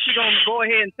 and then she gonna go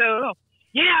ahead and tell them,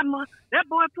 "Yeah, that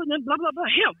boy putting in blah blah blah.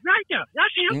 Him right there.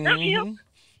 That's him. That's him."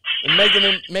 And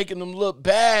making them look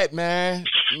bad, man.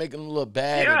 Making them look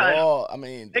bad at all. I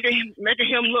mean, making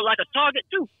him look like a target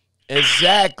too.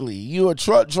 Exactly. You a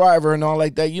truck driver and all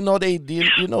like that. You know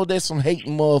there's some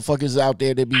hating motherfuckers out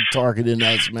there that be targeting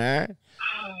us, man.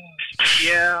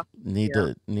 Yeah. Need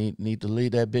to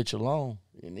leave that bitch alone.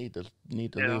 You need to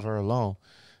leave her alone.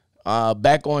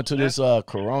 Back onto this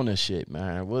corona shit,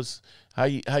 man. How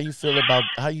you feel about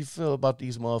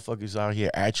these motherfuckers out here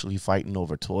actually fighting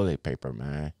over toilet paper,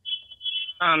 man?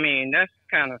 I mean, that's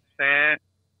kind of sad.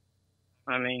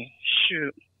 I mean,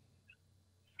 shoot.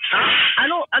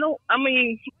 I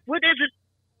mean, what is it?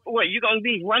 What, you gonna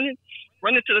be running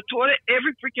to the toilet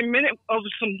every freaking minute over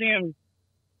some damn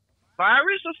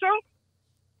virus or so?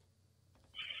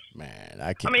 Man,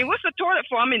 I can't. I mean, what's the toilet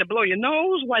for? I mean, to blow your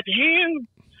nose, wipe your hands.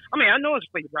 I mean, I know it's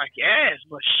for you to rock your ass,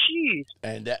 but jeez,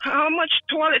 and how much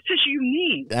toilet tissue you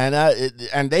need?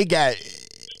 And they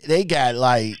got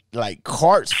like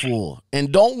carts full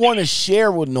and don't want to share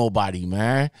with nobody,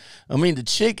 man. I mean, the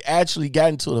chick actually got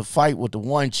into a fight with the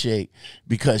one chick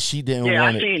because she didn't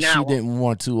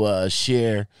want to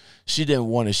share. She didn't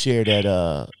want to share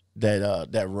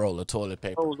that roll of toilet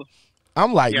paper.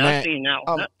 I'm like, man,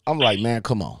 I'm like, man,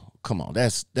 come on.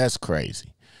 That's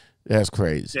crazy. That's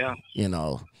crazy. Yeah. You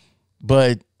know.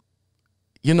 But,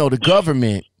 you know, the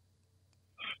government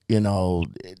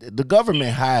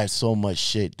hides so much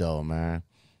shit, though, man.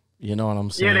 You know what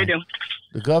I'm saying? Yeah, they do.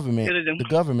 The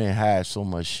government hides so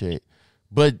much shit.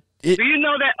 But do you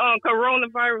know that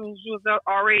coronavirus was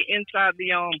already inside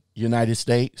the United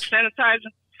States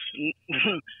sanitizer? In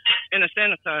a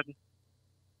sanitizer.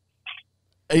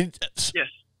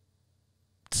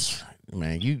 Yes.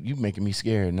 Man, you making me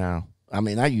scared now. I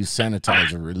mean, I use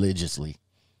sanitizer religiously.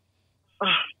 Oh,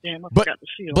 damn, I forgot the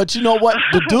seal. But you know what?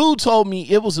 The dude told me,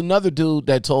 it was another dude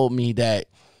that told me that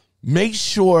make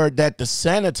sure that the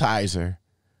sanitizer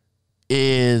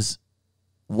is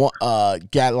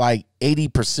got like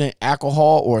 80%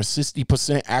 alcohol or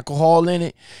 60% alcohol in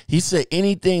it. He said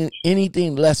anything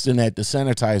less than that, the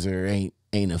sanitizer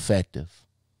ain't effective.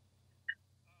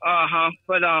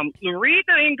 But read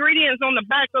the ingredients on the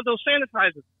back of those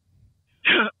sanitizers.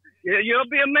 You'll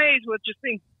be amazed what you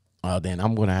see. Oh, then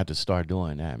I'm gonna have to start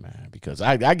doing that, man, because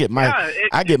I get my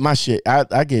shit.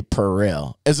 I get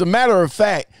Perel. As a matter of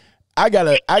fact, I got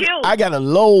a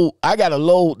load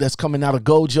that's coming out of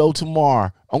Gojo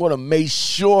tomorrow. I'm gonna make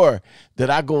sure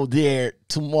that I go there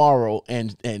tomorrow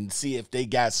and see if they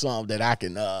got some that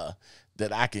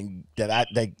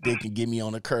they can give me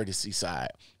on the courtesy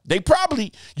side. They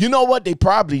probably, you know what, they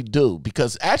probably do,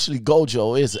 because actually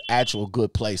Gojo is an actual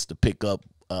good place to pick up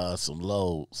some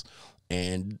loads.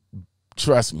 And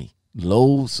trust me,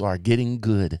 loads are getting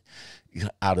good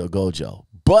out of Gojo.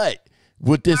 But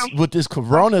with this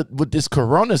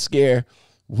corona scare,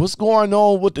 what's going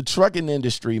on with the trucking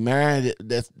industry, man?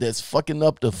 That's fucking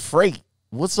up the freight.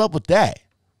 What's up with that?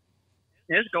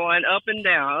 It's going up and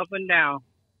down, up and down.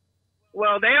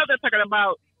 Well, they're talking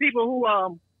about people who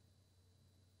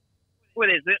what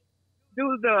is it?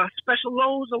 Do the special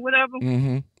loads or whatever.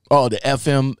 Mm-hmm. Oh, the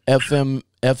FML.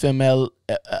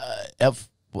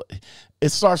 It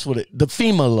starts with the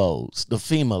FEMA loads. The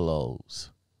FEMA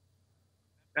loads.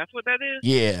 That's what that is?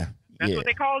 Yeah. That's what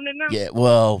they calling it now? Yeah,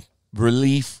 well,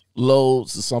 relief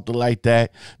loads or something like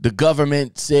that. The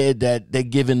government said that they're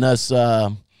giving us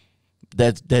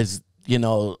that's you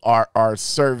know, our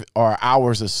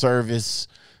hours of service,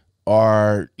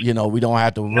 or you know, we don't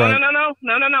have to run.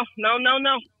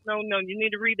 No, you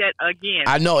need to read that again.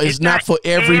 I know it's not for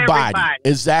everybody.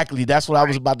 Exactly. That's what I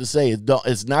was about to say.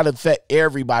 It's not affect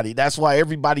everybody. That's why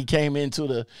everybody came into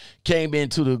the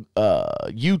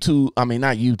YouTube. I mean,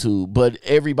 not YouTube, but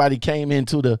everybody came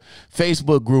into the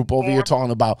Facebook group over here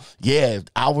talking about,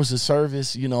 hours of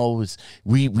service. You know,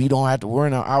 we don't have to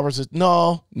worry our hours.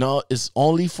 No, it's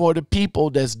only for the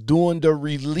people that's doing the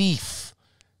relief.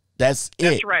 That's it.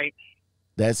 That's right.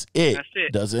 That's it.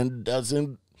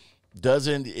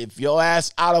 Doesn't if your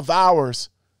ass out of hours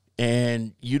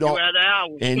and you don't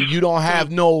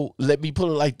have no, let me put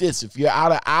it like this, if you're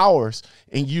out of hours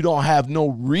and you don't have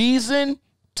no reason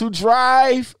to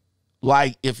drive,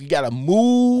 like if you gotta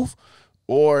move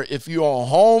or if you're on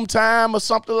home time or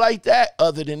something like that,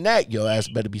 other than that, your ass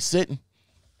better be sitting.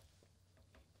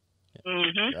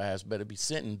 Mm-hmm. Your ass better be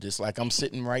sitting, just like I'm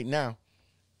sitting right now.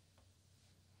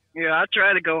 Yeah, I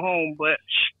try to go home, but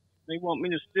they want me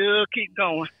to still keep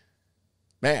going.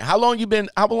 Man, how long you been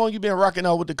rocking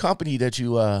out with the company that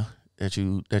you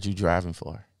driving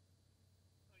for?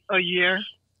 A year.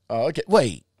 Oh, okay.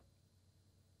 Wait,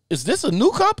 is this a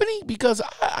new company? Because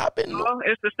I've been. No,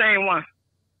 it's the same one.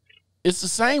 It's the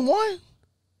same one.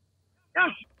 Yeah.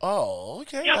 Oh,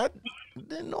 okay. Yeah. I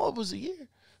didn't know it was a year.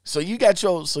 So you got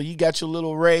your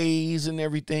little raise and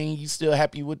everything. You still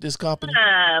happy with this company?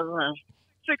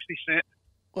 60 cents.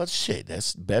 Well, shit,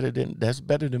 that's better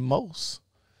than most.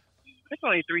 It's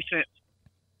only 3 cents.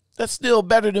 That's still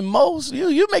better than most.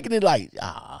 You making it like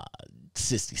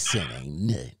 60 cents ain't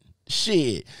nothing.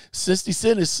 shit, 60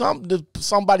 Cent is something to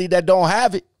somebody that don't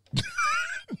have it.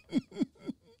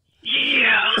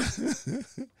 Yeah.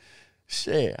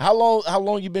 Shit. How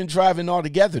long you been driving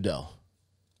altogether though?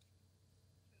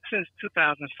 Since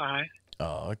 2005.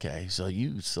 Oh, okay. So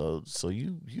you a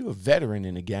veteran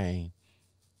in the game.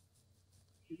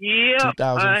 Yeah.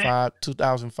 2005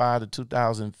 to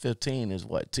 2015 is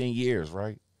what? 10 years,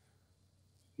 right?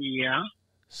 Yeah.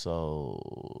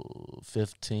 So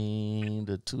 15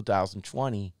 to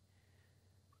 2020.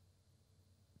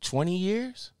 20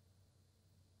 years?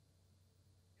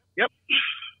 Yep.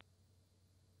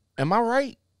 Am I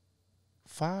right?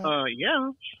 5?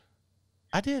 Yeah.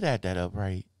 I did add that up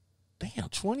right. Damn,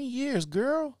 20 years,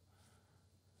 girl.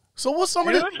 So what's some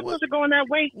of Am I supposed to go in that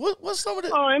way? what's some of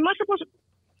the Oh, am I supposed to?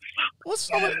 what's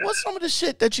some of the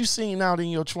shit that you seen out in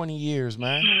your 20 years,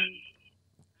 man?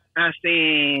 I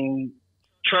seen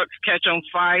trucks catch on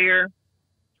fire,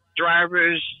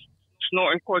 drivers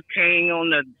snorting cocaine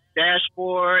on the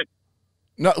dashboard.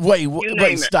 No, wait, name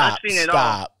wait, it. stop, I've seen it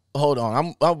stop. Hold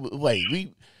on.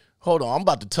 Hold on. I'm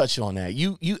about to touch on that.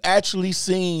 You actually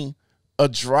seen a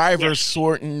driver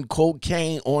sorting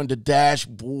cocaine on the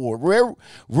dashboard. Where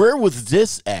was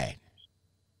this at?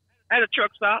 At a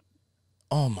truck stop.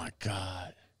 Oh my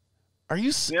God. Are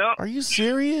you Yep. Are you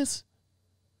serious?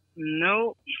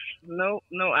 No.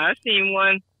 I seen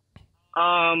one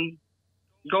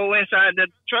go inside the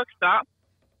truck stop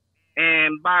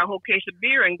and buy a whole case of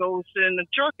beer and go sit in the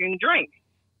truck and drink.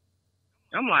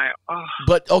 I'm like, oh.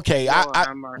 But okay,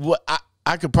 Lord,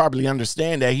 I could probably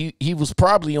understand that. He was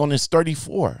probably on his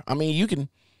 34. I mean, you can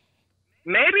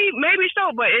maybe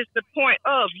so, but it's the point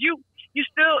of you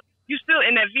still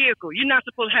in that vehicle. You're not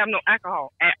supposed to have no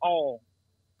alcohol at all.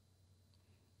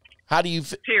 How do you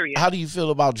Period. How do you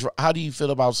feel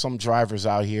about some drivers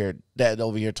out here that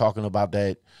over here talking about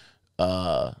that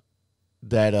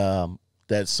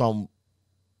that some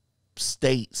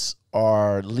states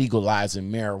are legalizing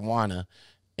marijuana,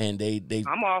 and they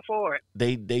I'm all for it.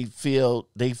 they feel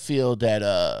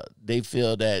that they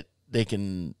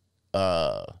can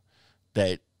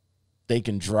that they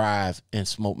can drive and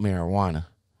smoke marijuana.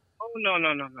 Oh no,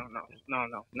 not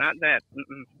that.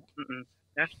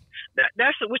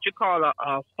 That's what you call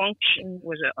a function.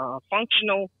 Was it a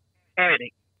functional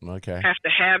addict? Okay. Have to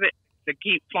have it to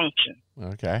keep function.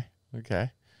 Okay.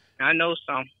 I know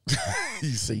some. You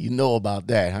say you know about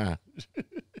that, huh?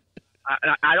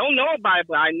 I don't know about it,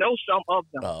 but I know some of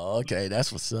them. Oh, okay.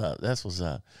 That's what's up.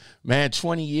 Man,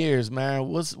 20 years, man.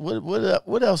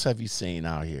 What else have you seen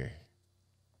out here?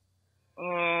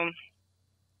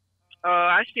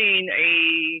 I seen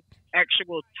a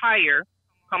actual tire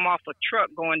come off a truck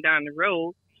going down the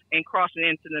road and crossing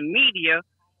into the media,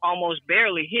 almost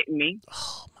barely hitting me.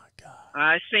 Oh my God.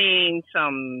 I seen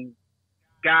some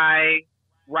guy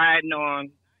riding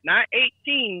on not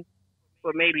 18,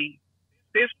 but maybe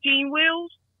 15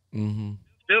 wheels,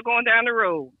 still going down the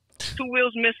road. 2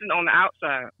 wheels missing on the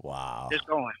outside. Wow. Just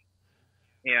going.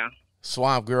 Yeah.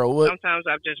 Swamp Girl, sometimes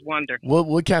I've just wondered.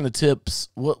 What kind of tips?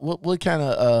 What kind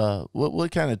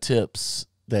of tips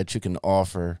that you can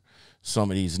offer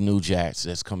some of these new jacks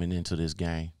that's coming into this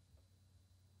game?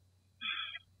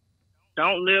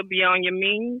 Don't live beyond your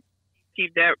means.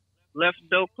 Keep that left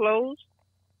door closed,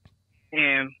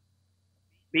 and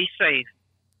be safe.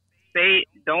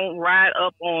 Don't ride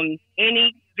up on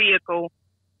any vehicle.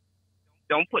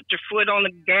 Don't put your foot on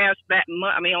the gas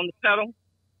on the pedal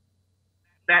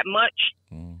that much,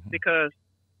 because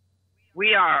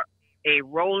we are a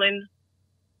rolling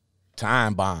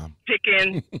time bomb.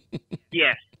 Ticking.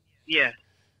 Yes,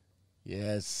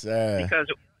 sir. Because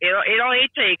it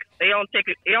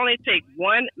only take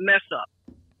one mess up.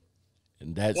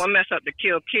 And that's one mess up to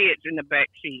kill kids in the back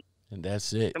seat. And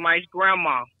that's it. Somebody's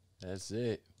grandma. That's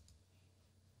it.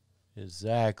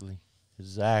 Exactly.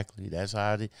 That's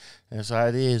how it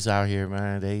is out here,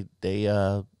 man. They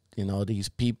these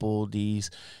people,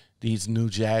 these new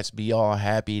jacks be all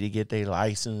happy to get their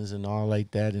license and all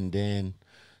like that, and then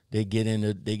they get in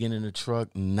the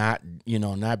truck not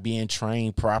being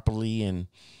trained properly and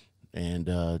end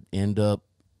up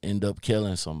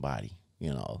killing somebody.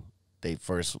 They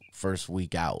first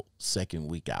week out, second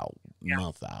week out,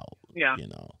 month out. Yeah.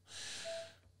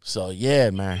 So yeah,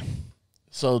 man.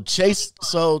 So Chase,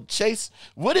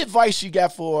 what advice you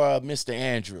got for Mr.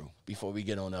 Andrew before we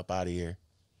get on up out of here?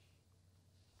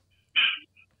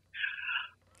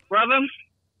 Brother,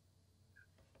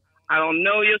 I don't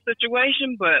know your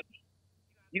situation, but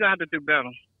you're going to have to do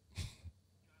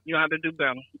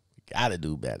better. Gotta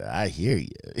do better. I hear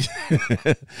you.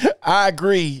 I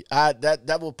agree.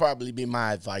 That will probably be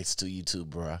my advice to you too,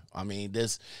 bro. I mean,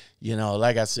 this,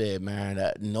 like I said,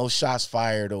 man, no shots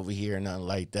fired over here, nothing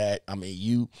like that. I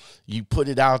mean, you put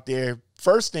it out there.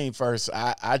 First thing first,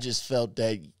 I just felt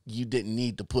that you didn't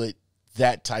need to put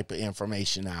that type of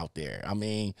information out there. I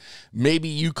mean, maybe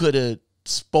you could have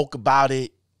spoke about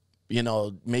it,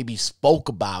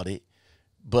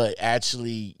 but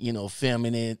actually,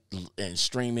 filming it and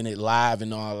streaming it live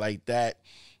and all like that,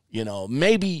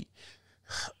 maybe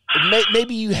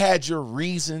you had your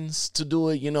reasons to do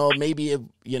it. Maybe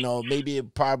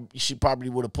she probably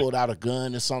would have pulled out a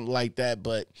gun or something like that.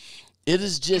 But it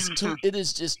is just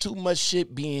too much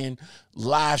shit being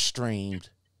live streamed.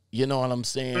 You know what I'm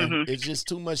saying? Mm-hmm. It's just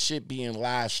too much shit being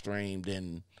live streamed,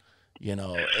 and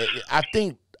I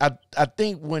think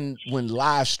when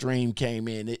live stream came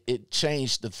in, it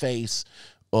changed the face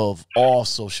of all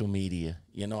social media.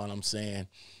 You know what I'm saying?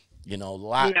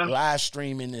 Live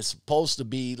streaming is supposed to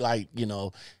be like,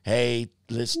 hey,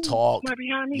 let's talk,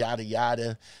 yada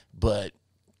yada. But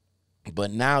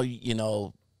now,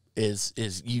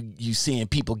 is you seeing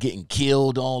people getting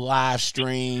killed on live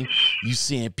stream, you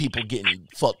seeing people getting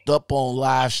fucked up on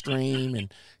live stream,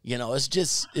 and it's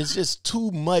just too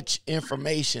much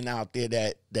information out there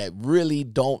that really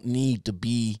don't need to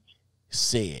be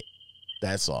said.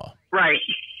 That's all. Right.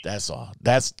 That's all.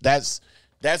 That's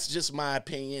just my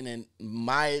opinion and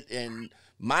my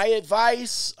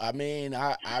advice. I mean,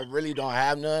 I really don't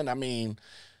have none. I mean,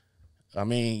 I'm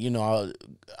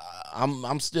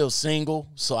still single,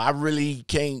 so I really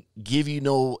can't give you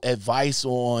no advice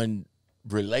on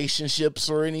relationships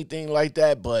or anything like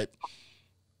that. But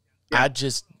I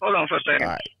just hold on for a second. All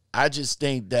right, I just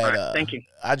think that right, thank you.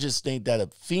 I just think that a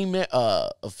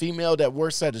female that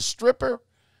works at a stripper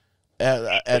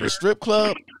at a strip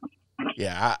club,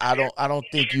 yeah, I don't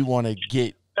think you want to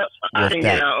get with that.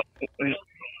 Get out.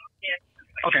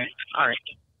 Okay, all right.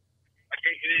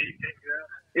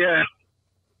 Yeah.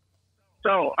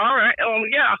 So all right.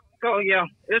 Yeah. So yeah,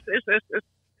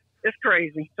 it's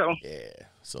crazy. So yeah.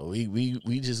 So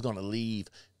we just gonna leave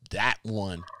that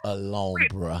one alone,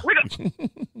 bro.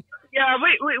 Yeah,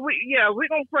 we're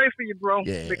gonna pray for you, bro.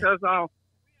 Yeah. Because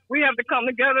we have to come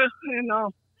together, and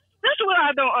that's what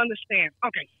I don't understand.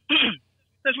 Okay,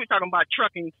 since we're talking about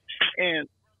trucking and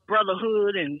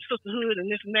brotherhood and sisterhood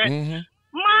and this and that,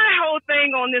 my whole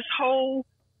thing on this whole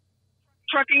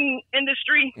trucking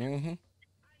industry,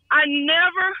 I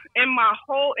never in my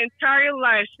whole entire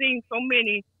life seen so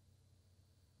many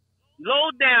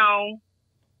low down,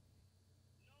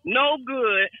 no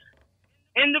good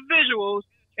individuals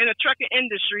in the trucking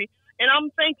industry. And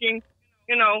I'm thinking,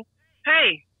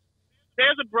 hey,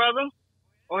 there's a brother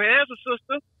or there's a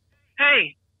sister.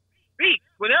 Hey, speak,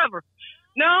 whatever.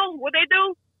 No, what they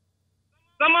do,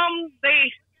 some of them,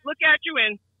 they look at you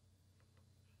and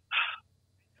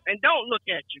don't look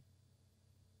at you.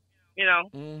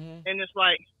 And it's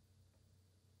like,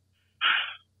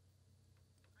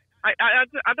 I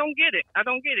don't get it. I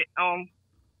don't get it.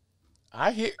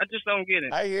 I just don't get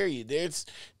it. I hear you. There's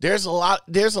a lot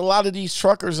of these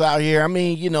truckers out here. I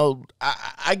mean,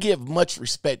 I give much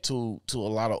respect to a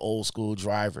lot of old school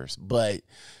drivers, but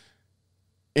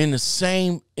in the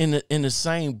same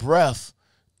breath,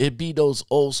 it be those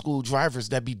old school drivers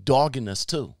that be dogging us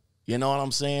too. You know what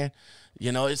I'm saying?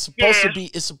 It's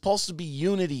supposed to be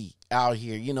unity out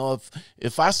here.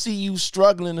 If I see you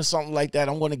struggling or something like that,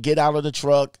 I'm going to get out of the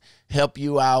truck, help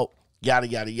you out, yada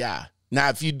yada yada. Now,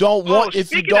 if you don't want the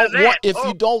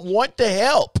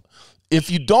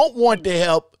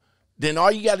help, then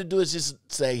all you got to do is just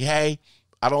say, "Hey,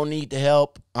 I don't need the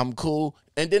help. I'm cool,"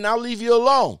 and then I'll leave you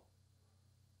alone.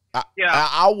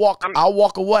 I'll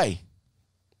walk away.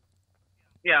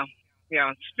 Yeah.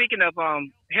 Speaking of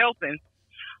helping.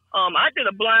 I did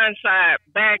a blind side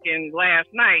backing last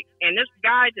night, and this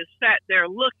guy just sat there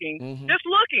looking, just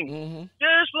looking.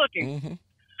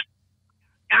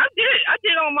 I did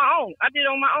it on my own.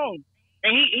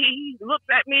 And he looked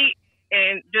at me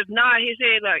and just nodded his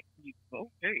head like,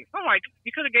 okay. I'm like,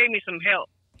 you could have gave me some help.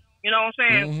 You know what I'm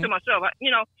saying? To myself,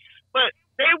 but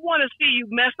they want to see you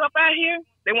mess up out here.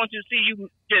 They want you to see you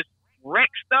just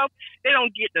wreck stuff. They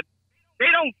don't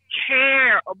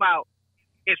care about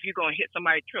if you're going to hit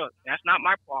somebody's truck. That's not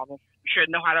my problem. You should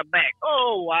know how to back.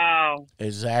 Oh, wow.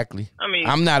 Exactly. I mean,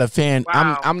 I'm not a fan.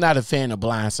 Wow. I'm not a fan of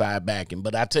blindside backing,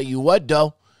 but I tell you what,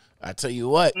 though. I'm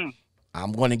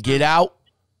going to get out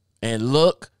and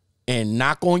look and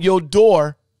knock on your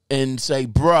door and say,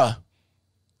 bruh,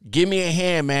 give me a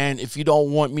hand, man, if you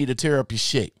don't want me to tear up your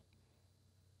shit.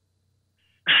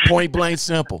 Point blank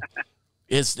simple.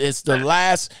 It's the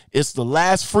last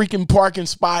freaking parking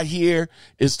spot here.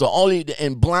 It's the only,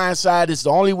 and Blindside is the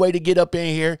only way to get up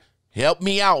in here. Help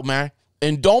me out, man.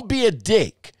 And don't be a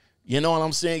dick. You know what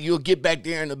I'm saying? You'll get back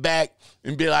there in the back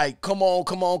and be like, come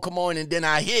on, and then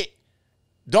I hit.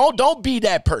 Don't be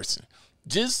that person.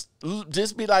 Just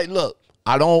be like, look,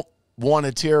 I don't want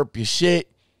to tear up your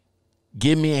shit.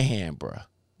 Give me a hand, bro.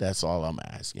 That's all I'm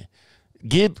asking.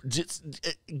 Give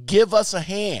us a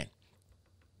hand.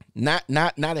 Not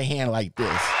a hand like this.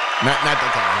 Not that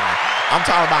kind of hand. I'm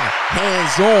talking about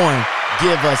hands-on,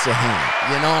 give us a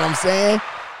hand. You know what I'm saying?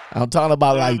 I'm talking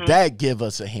about like that, give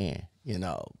us a hand, you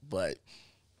know. But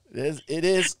it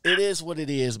is what it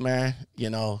is, man. You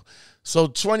know. So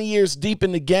 20 years deep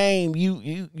in the game,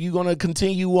 you gonna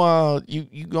continue?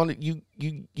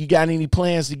 You got any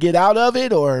plans to get out of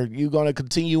it, or you gonna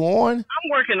continue on? I'm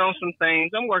working on some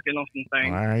things. All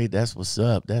right, that's what's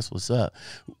up. Let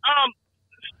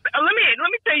me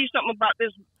tell you something about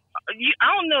this.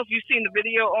 I don't know if you've seen the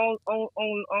video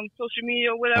on social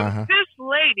media or whatever. This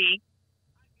lady,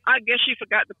 I guess she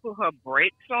forgot to put her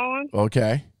brakes on.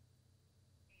 Okay.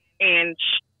 And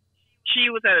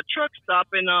she was at a truck stop,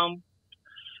 and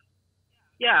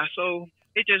yeah, so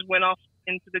it just went off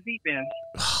into the deep end.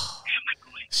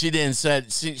 She didn't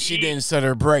set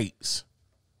her brakes.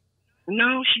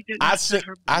 No, she didn't.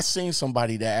 I seen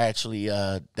somebody that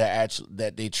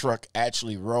their truck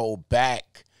actually rolled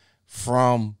back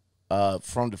from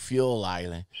the fuel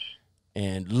island,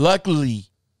 and luckily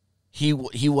he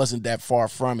wasn't that far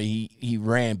from it. He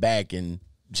ran back and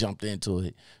jumped into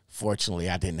it. Fortunately,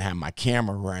 I didn't have my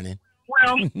camera running.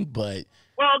 Well, but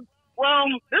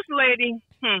this lady,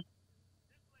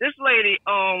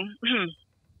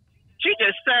 she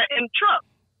just sat in the truck.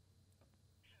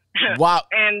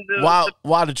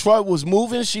 While the truck was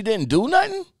moving, she didn't do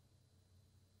nothing.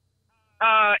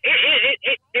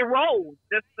 It rolled.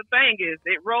 That's the thing is,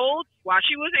 it rolled while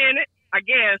she was in it, I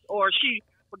guess, or she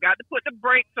forgot to put the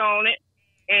brakes on it,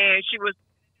 and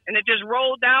it just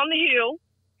rolled down the hill,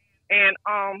 and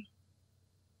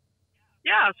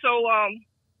so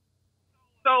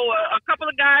a couple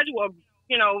of guys were,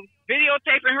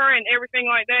 videotaping her and everything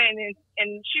like that,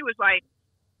 and she was like,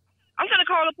 I'm gonna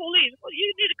call the police. What do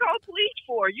you need to call the police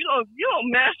for? You don't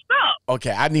messed up.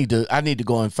 Okay, I need to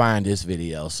go and find this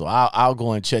video. So I'll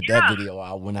go and check that video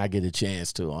out when I get a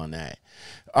chance to on that.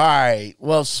 All right.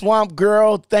 Well, Swamp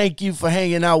Girl, thank you for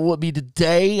hanging out with me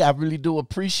today. I really do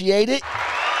appreciate it.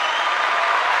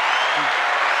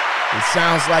 It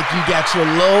sounds like you got your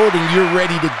load and you're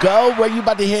ready to go. Where you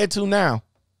about to head to now?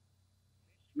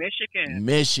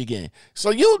 Michigan.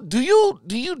 So do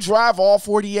you drive all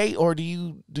 48, or do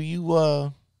you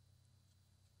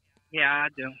Yeah, I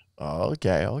do. Oh,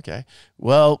 okay.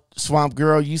 Well, Swamp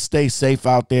Girl, you stay safe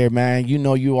out there, man. You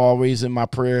know you always in my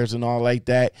prayers and all like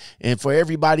that. And for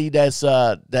everybody that's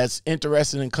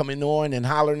interested in coming on and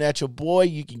hollering at your boy,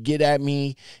 you can get at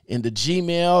me in the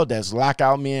Gmail. That's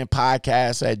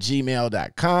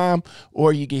lockoutmenpodcast@gmail.com.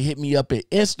 Or you can hit me up at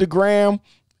Instagram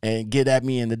and get at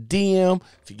me in the DM.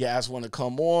 If you guys want to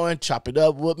come on, chop it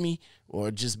up with me,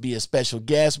 or just be a special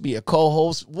guest, be a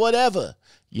co-host, whatever.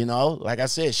 You know, like I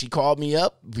said, she called me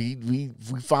up. We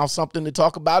found something to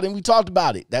talk about, and we talked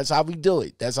about it. That's how we do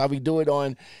it. That's how we do it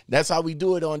on this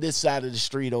side of the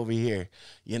street over here.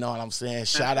 You know what I'm saying?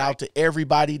 Shout out to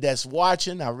everybody that's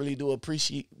watching. I really do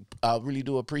appreciate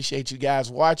you guys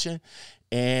watching.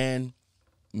 And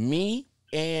me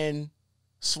and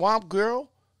Swamp Girl,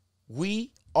 we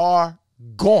are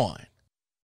gone.